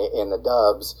even in the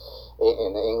dubs,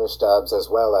 in the English dubs as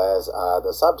well as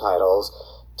the subtitles,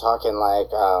 talking like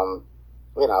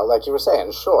like you were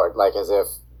saying, short, like as if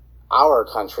our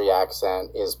country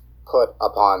accent is put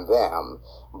upon them,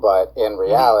 but in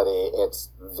reality it's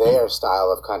their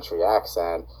style of country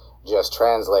accent just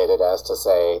translated as to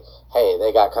say, hey,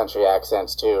 they got country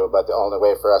accents too, but the only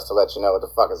way for us to let you know what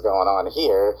the fuck is going on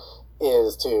here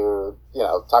is to,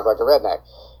 talk like a redneck.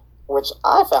 Which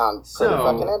I found pretty So-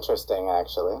 fucking interesting,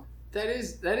 actually. that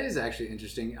is actually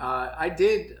interesting. I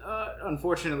did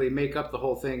unfortunately make up the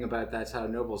whole thing about that's how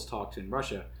nobles talked in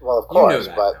Russia. Well, of You know course,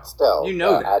 that, but though. still. You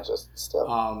know that. I just, still,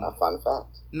 Um, a fun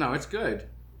fact. No, it's good.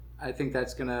 I think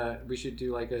we should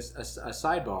do like a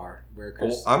sidebar where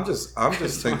Chris. Well, I'm just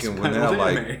Chris thinking talks when about they're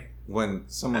anime. like, when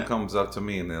someone comes up to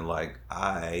me and they're like,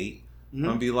 I'm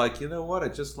gonna be like, you know what? I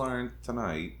just learned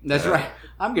tonight. That's that- right.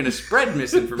 I'm gonna spread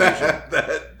misinformation.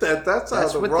 That's how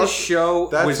That's the what Russian, the show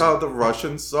That's was. how the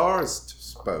Russian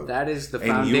Tsars spoke. That is the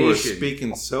and you were foundation.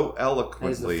 speaking so eloquently.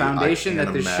 That is the foundation I that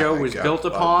can't this show was imagine. built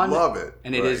upon. I love it.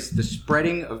 And it is the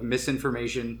spreading of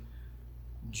misinformation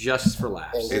just for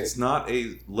laughs. It's not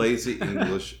a lazy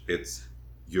English. It's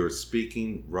you're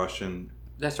speaking Russian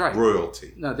That's right.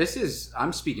 royalty. No,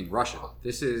 I'm speaking Russian.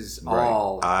 This is Right.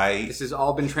 all. This has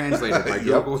all been translated by Yep,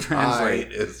 Google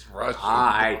Translate. It's Russian.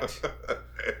 Aight.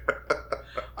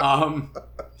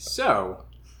 So,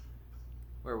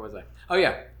 where was I? Oh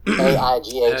yeah,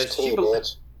 AIGHT,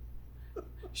 bitch.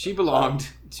 she belonged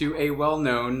to a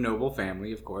well-known noble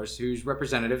family, of course, whose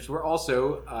representatives were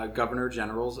also governor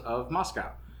generals of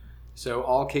Moscow. So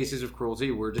all cases of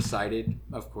cruelty were decided,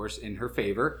 of course, in her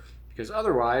favor. Because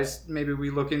otherwise, maybe we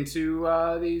look into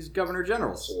these governor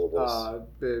generals'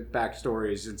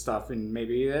 backstories and stuff, and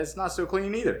maybe it's not so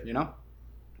clean either, you know?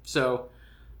 So,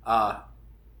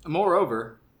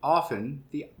 moreover, often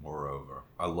Moreover,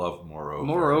 I love moreover.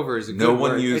 Moreover is a good no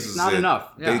one word. uses It's not it.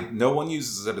 enough. Yeah. No one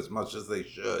uses it as much as they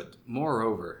should.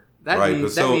 Moreover. That Right,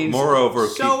 means, but that means moreover,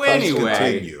 so please anyway,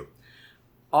 continue.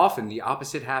 often the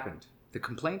opposite happened. The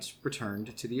complaints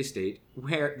returned to the estate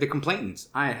where the complainants,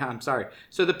 I'm sorry.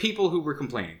 So the people who were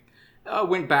complaining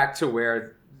went back to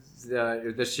where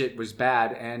the shit was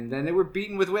bad, and then they were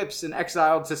beaten with whips and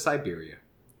exiled to Siberia.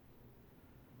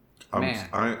 Man.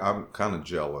 I'm kind of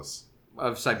jealous.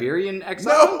 Of Siberian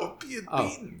exile? No, being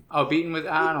beaten. Oh, beaten with,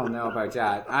 I don't know about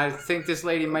that. I think this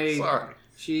lady may, Sorry.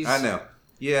 she's... I know.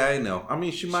 Yeah, I know. I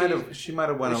mean, she might have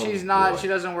went. She's not. overboard. She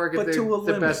doesn't work at But to a the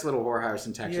limit. best little whorehouse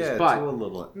in Texas. Yeah, but to a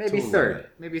little. maybe to a third.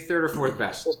 limit. Maybe third or fourth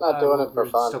best. She's not doing it for we're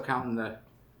fun. Still counting the.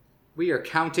 We are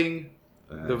counting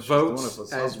the She's doing it votes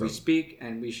for as we something. speak,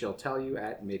 and we shall tell you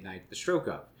at midnight the stroke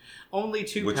of. Only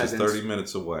two Which peasants. is 30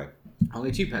 minutes away.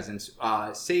 Only two peasants.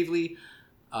 Savely.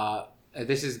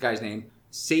 This is the guy's name.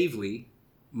 Savely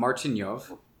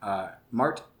Martinyov.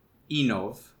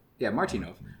 Martinov. Yeah,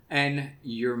 Martinov. And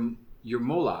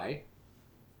Yermolai.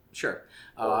 Sure.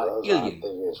 Those aren't the Ilyin,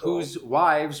 usual. whose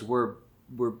wives were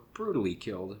brutally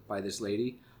killed by this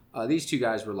lady. These two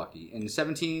guys were lucky. In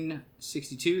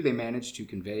 1762, they managed to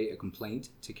convey a complaint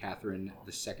to Catherine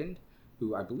II,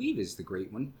 who I believe is the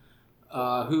Great One,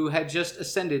 who had just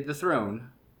ascended the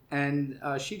throne, and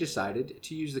she decided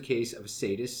to use the case of a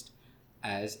sadist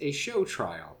as a show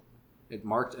trial. It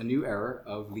marked a new era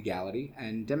of legality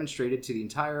and demonstrated to the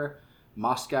entire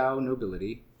Moscow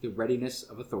nobility the readiness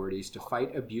of authorities to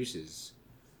fight abuses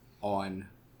on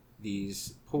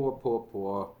these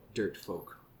poor dirt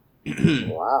folk.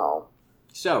 Wow.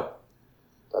 So,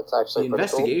 That's actually the pretty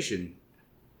cool. investigation...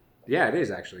 Yeah, it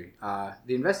is actually.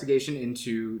 The investigation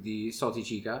into the Salty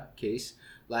Chica case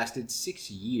lasted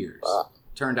 6 years.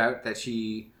 Turned out that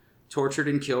she tortured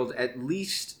and killed at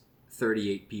least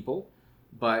 38 people,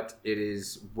 but it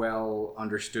is well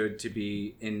understood to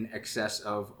be in excess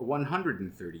of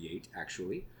 138,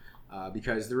 actually,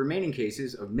 because the remaining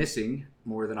cases of missing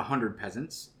more than 100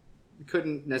 peasants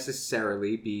couldn't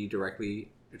necessarily be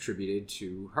directly attributed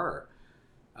to her.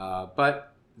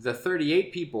 But the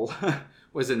 38 people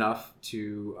was enough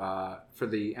to for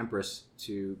the Empress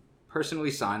to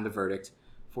personally sign the verdict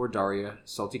for Daria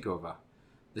Saltykova.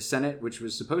 The Senate, which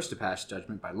was supposed to pass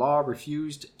judgment by law,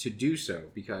 refused to do so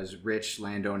because rich,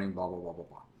 landowning, blah, blah, blah, blah,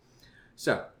 blah.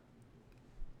 So,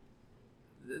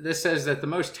 this says that the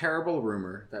most terrible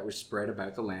rumor that was spread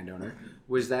about the landowner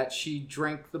was that she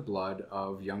drank the blood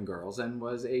of young girls and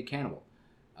was a cannibal.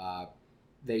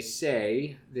 They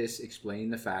say this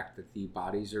explained the fact that the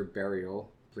bodies or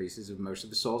burial places of most of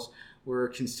the souls were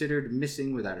considered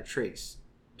missing without a trace.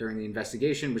 During the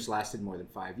investigation, which lasted more than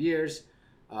 5 years,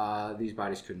 these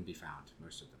bodies couldn't be found,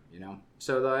 most of them, you know?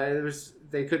 So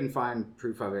they couldn't find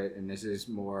proof of it, and this is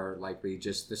more likely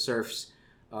just the serfs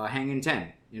hanging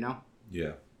 10, you know?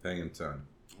 Yeah, hanging 10.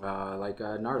 Like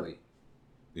gnarly.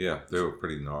 Yeah, they were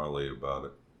pretty gnarly about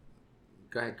it.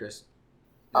 Go ahead, Chris.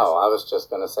 Oh, I was just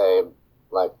going to say,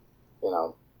 like, you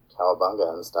know,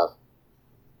 cowabunga and stuff.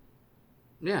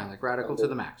 Yeah, like radical to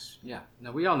the max. Yeah.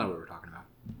 No, we all know what we're talking about.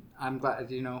 I'm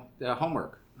glad, you know, the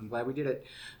homework. I'm glad we did it.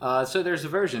 So there's a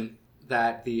version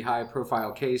that the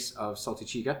high-profile case of Salty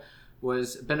Chica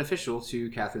was beneficial to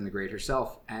Catherine the Great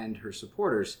herself and her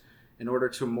supporters in order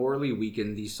to morally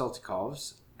weaken the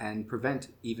Saltykovs and prevent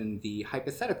even the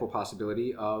hypothetical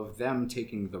possibility of them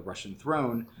taking the Russian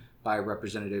throne by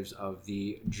representatives of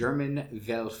the German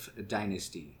Welf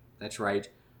dynasty. That's right.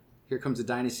 Here comes a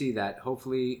dynasty that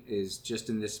hopefully is just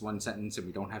in this one sentence and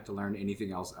we don't have to learn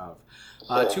anything else of.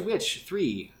 To which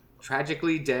 3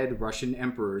 tragically dead Russian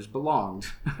emperors belonged.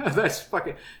 That's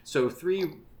fucking... So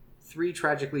three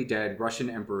tragically dead Russian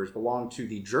emperors belonged to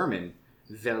the German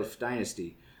Welf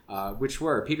dynasty, which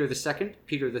were Peter II,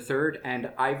 Peter III, and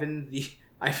Ivan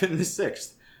Ivan the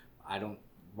Sixth. I don't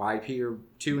why Peter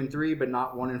 2 and 3, but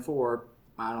not 1 and 4.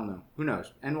 I don't know. Who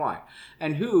knows? And why?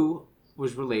 And who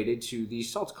was related to the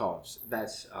Saltkovs?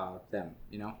 That's them,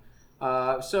 you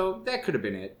know? So that could have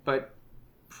been it, but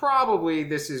probably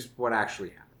this is what actually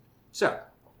happened. So,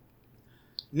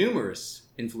 numerous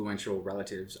influential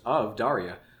relatives of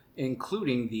Daria,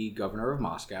 including the governor of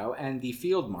Moscow and the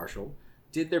field marshal,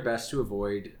 did their best to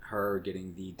avoid her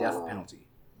getting the death penalty.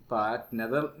 But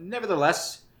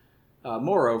nevertheless,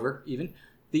 moreover, even,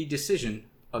 the decision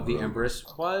of the Empress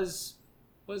was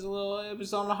a little, it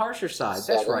was on the harsher side.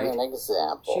 That's right. An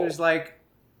example. She was like,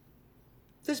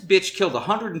 this bitch killed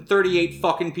 138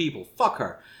 fucking people. Fuck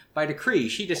her. By decree,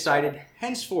 she decided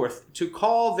henceforth to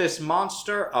call this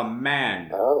monster a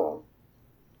man. Oh.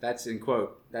 That's in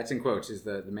quotes, is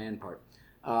the man part.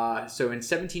 So in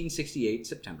 1768,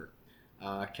 September,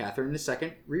 Catherine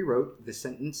II rewrote the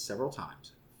sentence several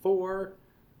times. 4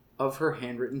 of her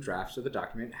handwritten drafts of the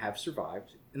document have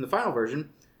survived. In the final version,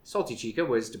 Salty Chica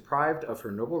was deprived of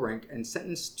her noble rank and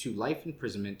sentenced to life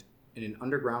imprisonment in an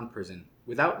underground prison,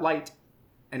 without light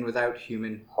and without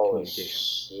human Holy communication.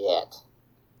 shit.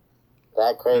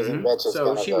 That crazy bitch is So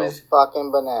gonna she go was-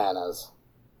 fucking bananas.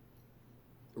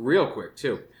 Real quick,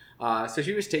 too. So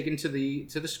she was taken to the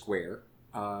square,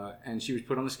 and she was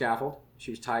put on the scaffold. She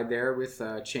was tied there with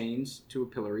chains to a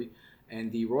pillory,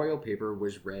 and the royal paper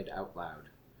was read out loud.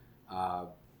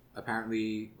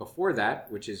 Apparently, before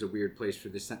that, which is a weird place for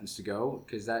this sentence to go,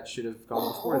 because that should have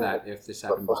gone before that if this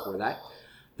happened before that,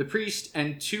 the priest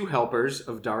and 2 helpers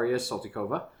of Daria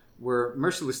Saltykova were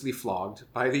mercilessly flogged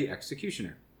by the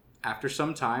executioner. After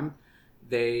some time,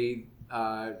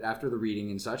 after the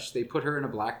reading and such, they put her in a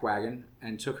black wagon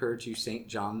and took her to St.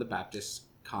 John the Baptist's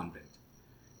convent.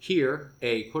 Here,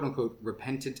 a quote-unquote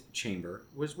repentant chamber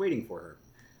was waiting for her.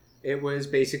 It was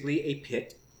basically a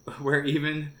pit where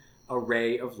even a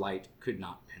ray of light could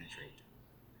not penetrate.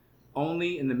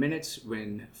 Only in the minutes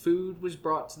when food was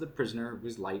brought to the prisoner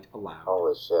was light allowed.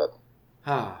 Holy shit.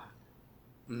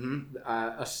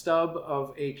 A stub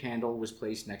of a candle was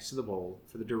placed next to the bowl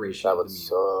for the duration That of would the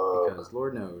meal. suck. Because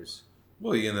Lord knows.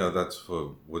 Well, that's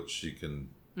for what she can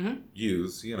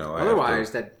use.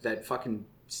 Otherwise, that fucking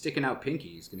sticking out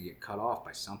pinky is going to get cut off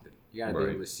by something. You got to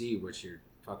be able to see what you're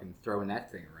fucking throwing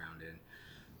that thing around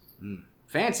in.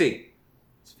 Fancy.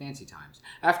 It's fancy times.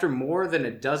 After more than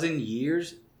a dozen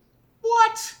years,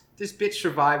 what? This bitch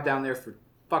survived down there for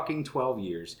fucking 12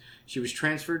 years. She was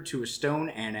transferred to a stone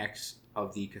annex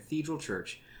of the cathedral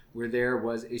church where there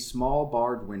was a small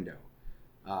barred window.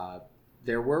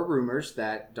 There were rumors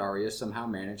that Daria somehow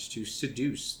managed to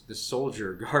seduce the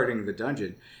soldier guarding the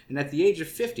dungeon, and at the age of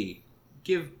 50,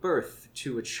 give birth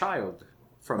to a child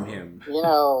from him.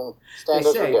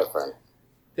 Standards say- are different.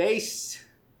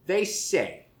 They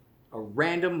say a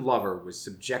random lover was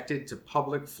subjected to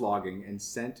public flogging and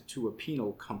sent to a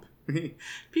penal company.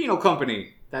 Penal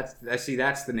company. That's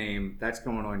the name. That's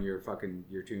going on your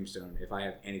tombstone. If I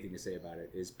have anything to say about it,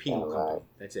 is penal company.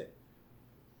 That's it.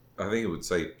 I think it would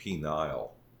say penile.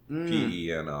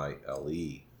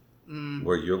 Penile.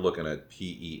 Where you're looking at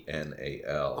penal.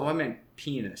 Oh, I meant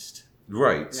pianist.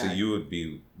 Right. So Yeah. you would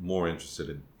be more interested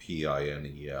in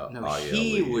pinele. No,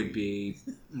 he would be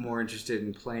more interested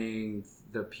in playing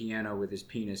the piano with his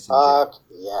penis. In Fuck jail.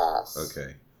 yes.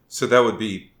 Okay. So that would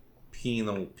be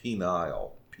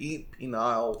penile. It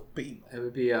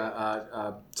would be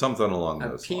a Something along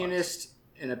those pianist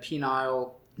in a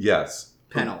penile. Yes.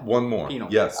 Penal. One more. Penal.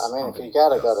 Yes. I mean, if you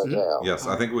gotta go to jail. Yes,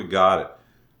 I think we got it.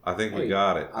 We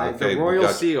got it. The royal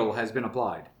seal has been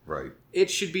applied. Right. It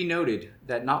should be noted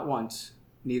that not once,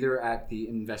 neither at the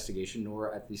investigation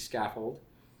nor at the scaffold,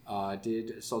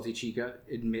 did Salty Chica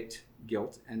admit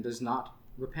guilt and does not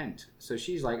repent. So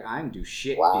she's like, I didn't do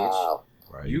shit, Wow.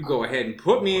 Right. bitch. You go ahead and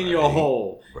put me in your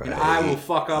hole, and I will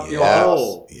fuck up your Yes.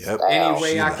 hole Yep. any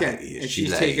way She I like can. it. And She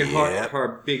she's like, taking yep.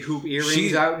 her big hoop earrings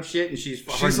She's- out and shit, and she's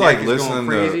her she's neck like is listening going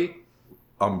to- crazy.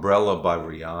 Umbrella by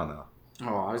Rihanna.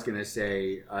 Oh, I was gonna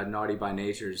say Naughty by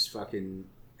Nature's fucking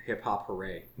hip hop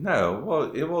hooray. No,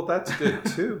 well, that's good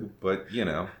too. But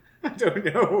I don't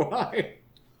know why.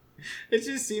 It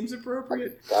just seems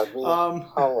appropriate. That'd be Um,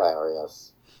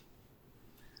 hilarious.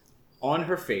 On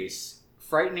her face,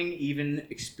 frightening even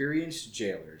experienced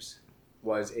jailers,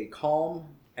 was a calm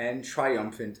and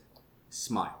triumphant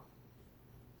smile.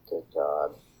 Good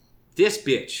God. This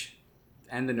bitch.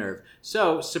 And the nerve.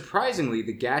 So, surprisingly,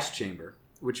 the gas chamber,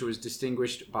 which was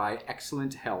distinguished by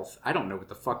excellent health. I don't know what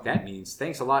the fuck that means.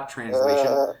 Thanks a lot,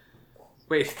 translation.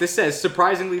 Wait, this says,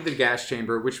 surprisingly, the gas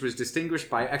chamber, which was distinguished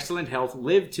by excellent health,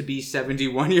 lived to be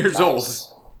 71 years old.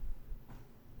 Nice.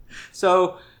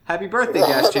 So, Happy birthday,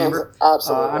 Gas Chamber.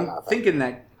 Absolutely I'm nothing. thinking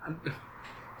that.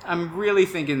 I'm really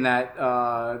thinking that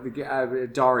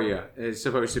Daria is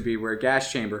supposed to be where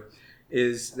Gas Chamber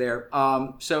is there.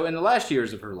 So in the last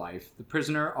years of her life, the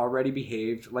prisoner already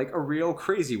behaved like a real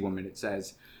crazy woman, it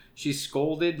says. She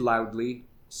scolded loudly,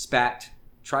 spat,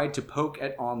 tried to poke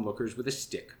at onlookers with a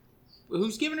stick.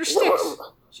 Who's giving her sticks?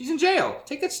 She's in jail.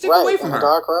 Take that stick away from in her. the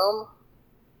dark room?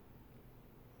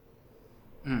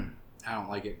 I don't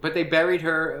like it. But they buried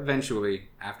her eventually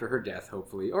after her death,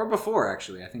 hopefully. Or before,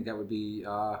 actually. I think that would be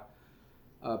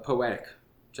poetic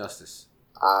justice.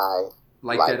 I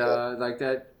Like like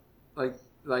that,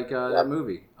 that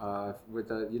movie with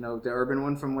the urban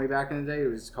one from way back in the day. It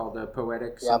was called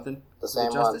Poetic something. the same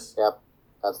one. Justice. Yep,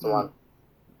 that's the one.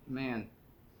 Man.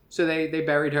 So they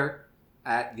buried her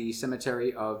at the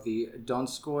cemetery of the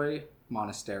Donskoy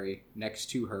Monastery next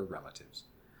to her relatives.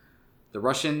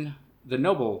 The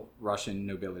noble Russian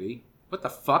nobility. What the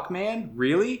fuck, man?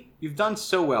 Really? You've done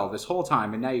so well this whole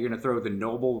time, and now you're going to throw the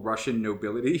noble Russian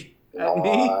nobility at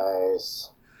me? Nice.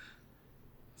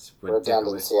 It's ridiculous.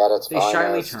 Redundancy at its They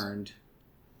finest.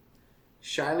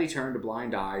 shyly turned a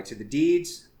blind eye to the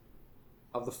deeds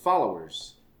of the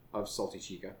followers of Salty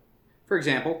Chica. For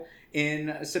example,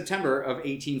 in September of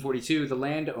 1842, the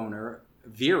landowner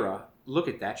Vera, look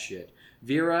at that shit,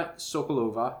 Vera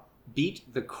Sokolova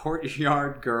beat the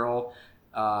courtyard girl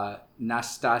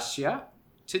Nastasia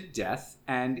to death,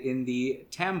 and in the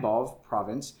Tambov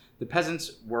province, the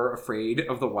peasants were afraid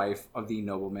of the wife of the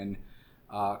nobleman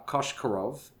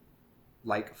Koshkarov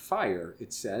like fire,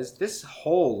 it says. This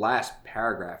whole last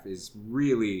paragraph is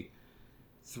really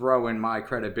throwing my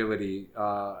credibility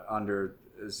under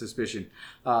suspicion.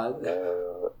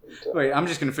 Wait, I'm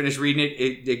just going to finish reading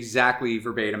it exactly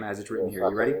verbatim as it's written here.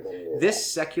 You ready? This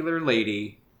secular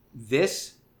lady,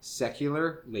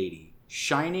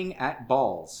 shining at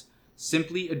balls,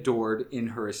 simply adored in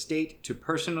her estate to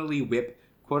personally whip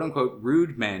quote-unquote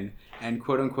rude men and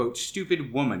quote-unquote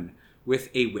stupid woman with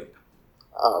a whip.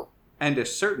 Oh. And a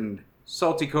certain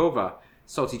Saltikova,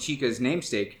 Salty Chica's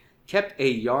namesake, kept a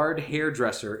yard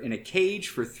hairdresser in a cage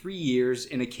for 3 years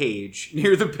in a cage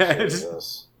near the bed.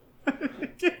 Jesus.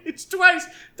 It's twice.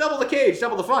 Double the cage,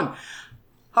 double the fun.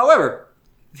 However,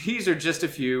 these are just a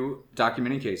few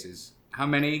documented cases. How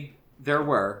many there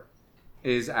were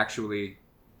is actually,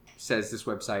 says this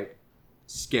website,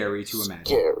 scary to imagine.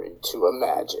 Scary to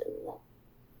imagine.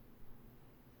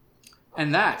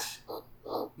 And that,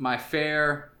 my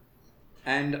fair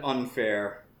and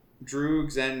unfair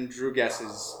droogs and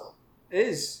droogesses,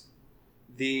 is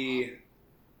the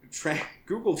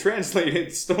Google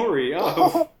translated story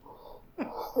of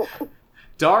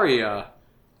Daria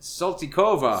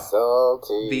Saltikova.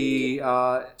 Salty.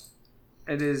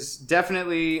 It is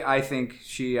definitely, I think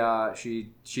she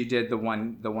did the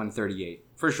 138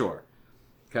 for sure,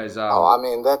 because I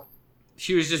mean that.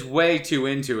 she was just way too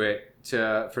into it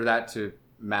for that to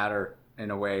matter in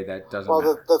a way that doesn't Well,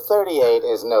 matter. the 38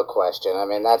 is no question. I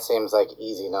mean, that seems like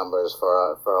easy numbers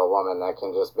for a woman that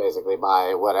can just basically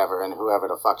buy whatever and whoever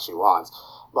the fuck she wants.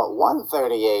 But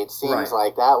 138 seems Right.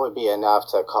 like that would be enough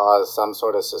to cause some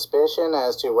sort of suspicion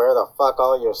as to where the fuck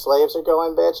all your slaves are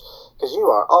going, bitch. Because you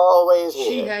are always here.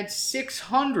 She had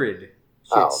 600.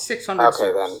 She had 600 Okay,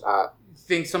 serfs. then.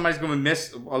 Think somebody's going to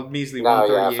miss a measly No,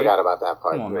 138? yeah, I forgot about that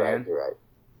part. Come on, You're man. right, you're right.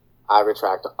 I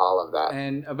retract all of that.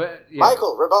 And but yeah.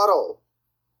 Michael, rebuttal.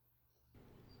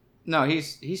 No, he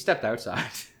stepped outside.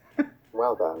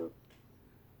 Well done.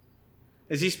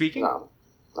 Is he speaking? No,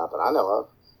 not that I know of.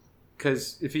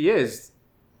 Because if he is,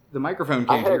 the microphone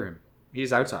can't heard- hear him.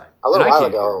 He's outside. A little and I while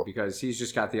can't hear ago, him because he's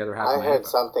just got the other half I of my heard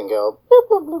headphone. something go bloop,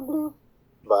 bloop, bloop, bloop,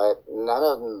 but none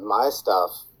of my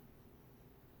stuff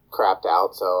crapped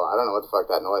out, so I don't know what the fuck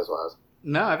that noise was.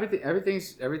 No,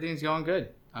 everything's going good.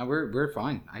 We're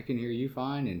fine. I can hear you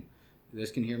fine, and this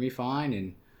can hear me fine,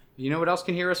 and you know what else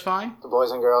can hear us fine? The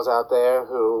boys and girls out there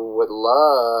who would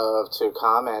love to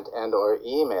comment and or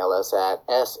email us at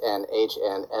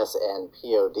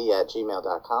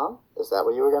snhnsnpod@gmail.com. Is that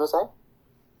what you were going to say?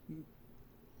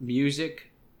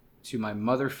 Music to my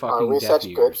motherfucking Are we deaf such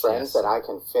ears. good friends Yes. that I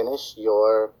can finish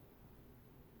your...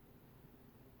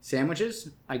 Sandwiches?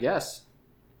 I guess.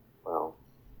 Well,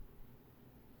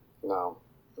 no.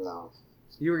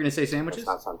 You were gonna say It's sandwiches?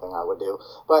 not something I would do.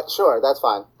 But sure, that's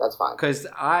fine. That's fine. Because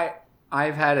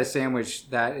I've had a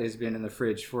sandwich that has been in the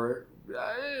fridge for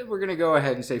we're gonna go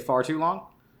ahead and say far too long,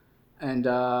 and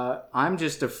I'm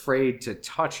just afraid to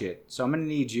touch it. So I'm gonna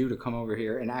need you to come over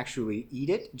here and actually eat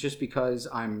it, just because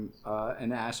I'm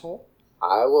an asshole.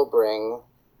 I will bring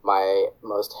my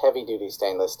most heavy-duty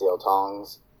stainless steel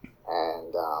tongs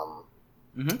and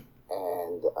Mhm.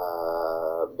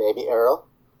 Baby Earl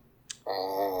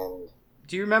And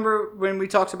Do you remember when we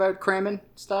talked about cramming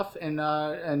stuff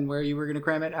and where you were going to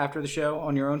cram it after the show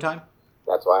on your own time?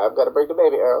 that's why I've got to bring the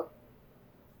baby, Earl.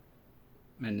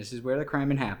 And this is where the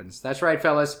cramming happens. That's right,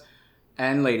 fellas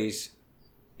and ladies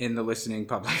in the listening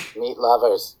public. Meet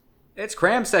lovers. It's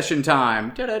cram session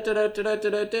time.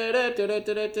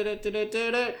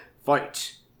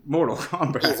 Fight. Mortal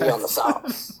Kombat. Easy on the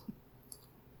sauce.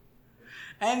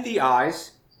 And the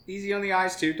eyes. Easy on the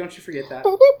eyes, too. Don't you forget that.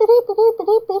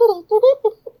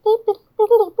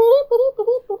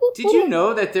 Did you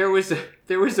know that there was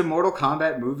a Mortal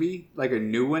Kombat movie, like a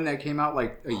new one that came out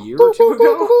like a year or two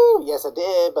ago? Yes, I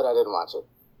did, but I didn't watch it.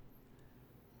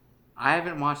 I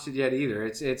haven't watched it yet either.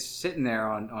 It's sitting there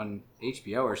on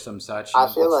HBO or some such. I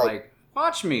and feel it's like-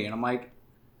 watch me, and I'm like,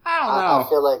 I don't know. I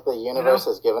feel like the universe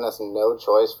has given us no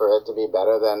choice for it to be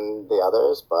better than the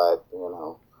others, but,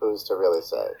 who's to really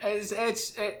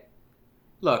say?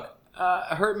 Look,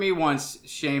 hurt me once,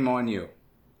 shame on you.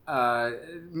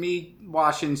 Me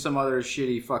watching some other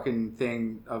shitty fucking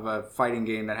thing of a fighting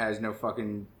game that has no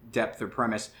fucking depth or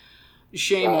premise,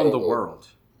 shame on the world.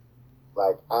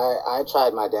 Like, I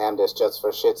tried my damnedest just for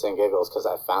shits and giggles because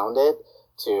I found it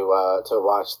to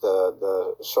watch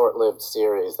the short-lived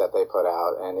series that they put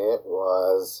out, and it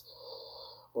was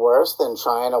worse than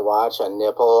trying to watch a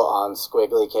nipple on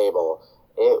squiggly cable.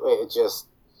 It just...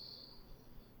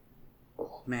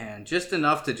 Man, just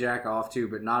enough to jack off to,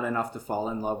 but not enough to fall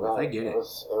in love with. I get it. It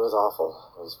was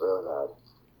awful. It was really bad.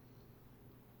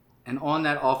 And on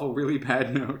that awful, really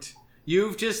bad note,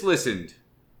 you've just listened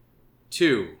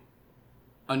to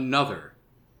another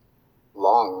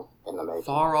Long in the making.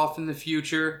 far off in the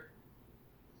future,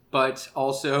 but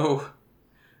also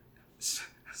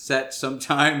set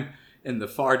sometime in the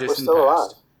far distant still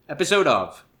past. alive. Episode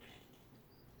of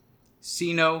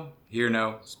See No, Hear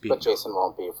No, Speak But Jason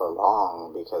won't be for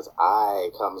long because I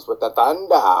comes with the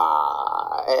thunder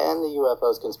and the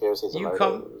UFOs, conspiracies, and You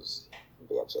come- murders.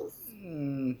 Bitches.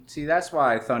 See, that's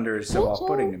why thunder is so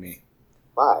off-putting to me.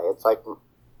 Why? It's like...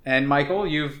 And Michael,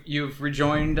 you've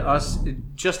rejoined us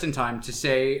just in time to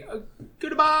say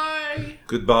goodbye.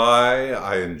 Goodbye.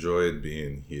 I enjoyed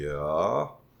being here.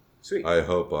 Sweet. I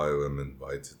hope I am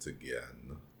invited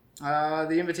again.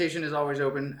 The invitation is always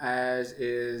open, as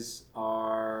is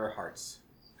our hearts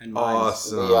and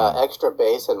minds. Awesome. The extra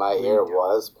bass in my ear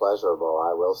was pleasurable,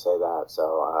 I will say that.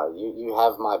 So you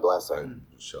have my blessing.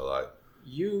 Shall I?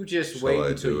 You just Shall wait I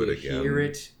until do you it again? hear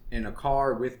it in a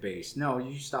car with bass. No,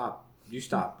 you stop. You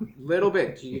stop. Little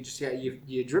bit. You just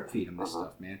you drip feed them this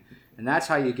stuff, man. And that's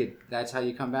how you get. That's how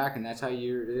you come back, and that's how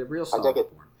you're a real song dig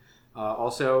it. born.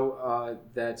 Also,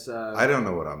 that's I don't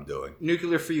know what I'm doing.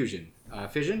 nuclear fusion.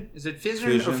 Fission? Is it fission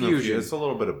or fusion? It's a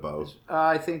little bit of both.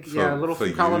 I think a little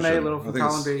from column A, a little from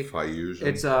column B. Fusion.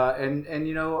 It's and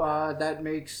that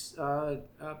makes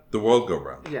the world go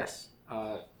round. yes,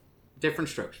 different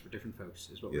strokes for different folks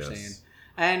is what we're Yes. saying.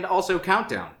 And also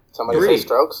countdown. Somebody 3, say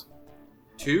strokes?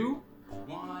 2,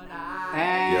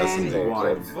 Yes, and indeed.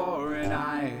 1 for an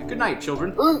eye. Good night,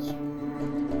 children.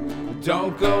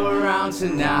 Don't go around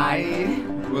tonight.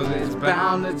 Well, it's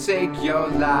bound to take your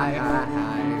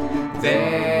life.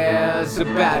 There's a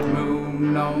bad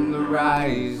moon on the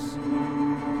rise.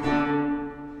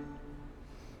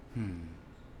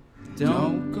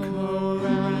 Don't go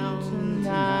around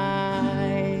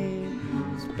tonight.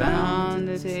 It's bound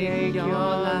to take your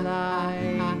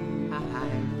life.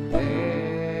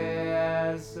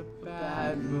 There's a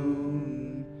bad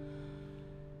moon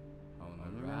on the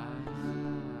rise.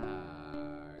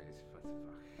 What the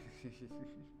fuck?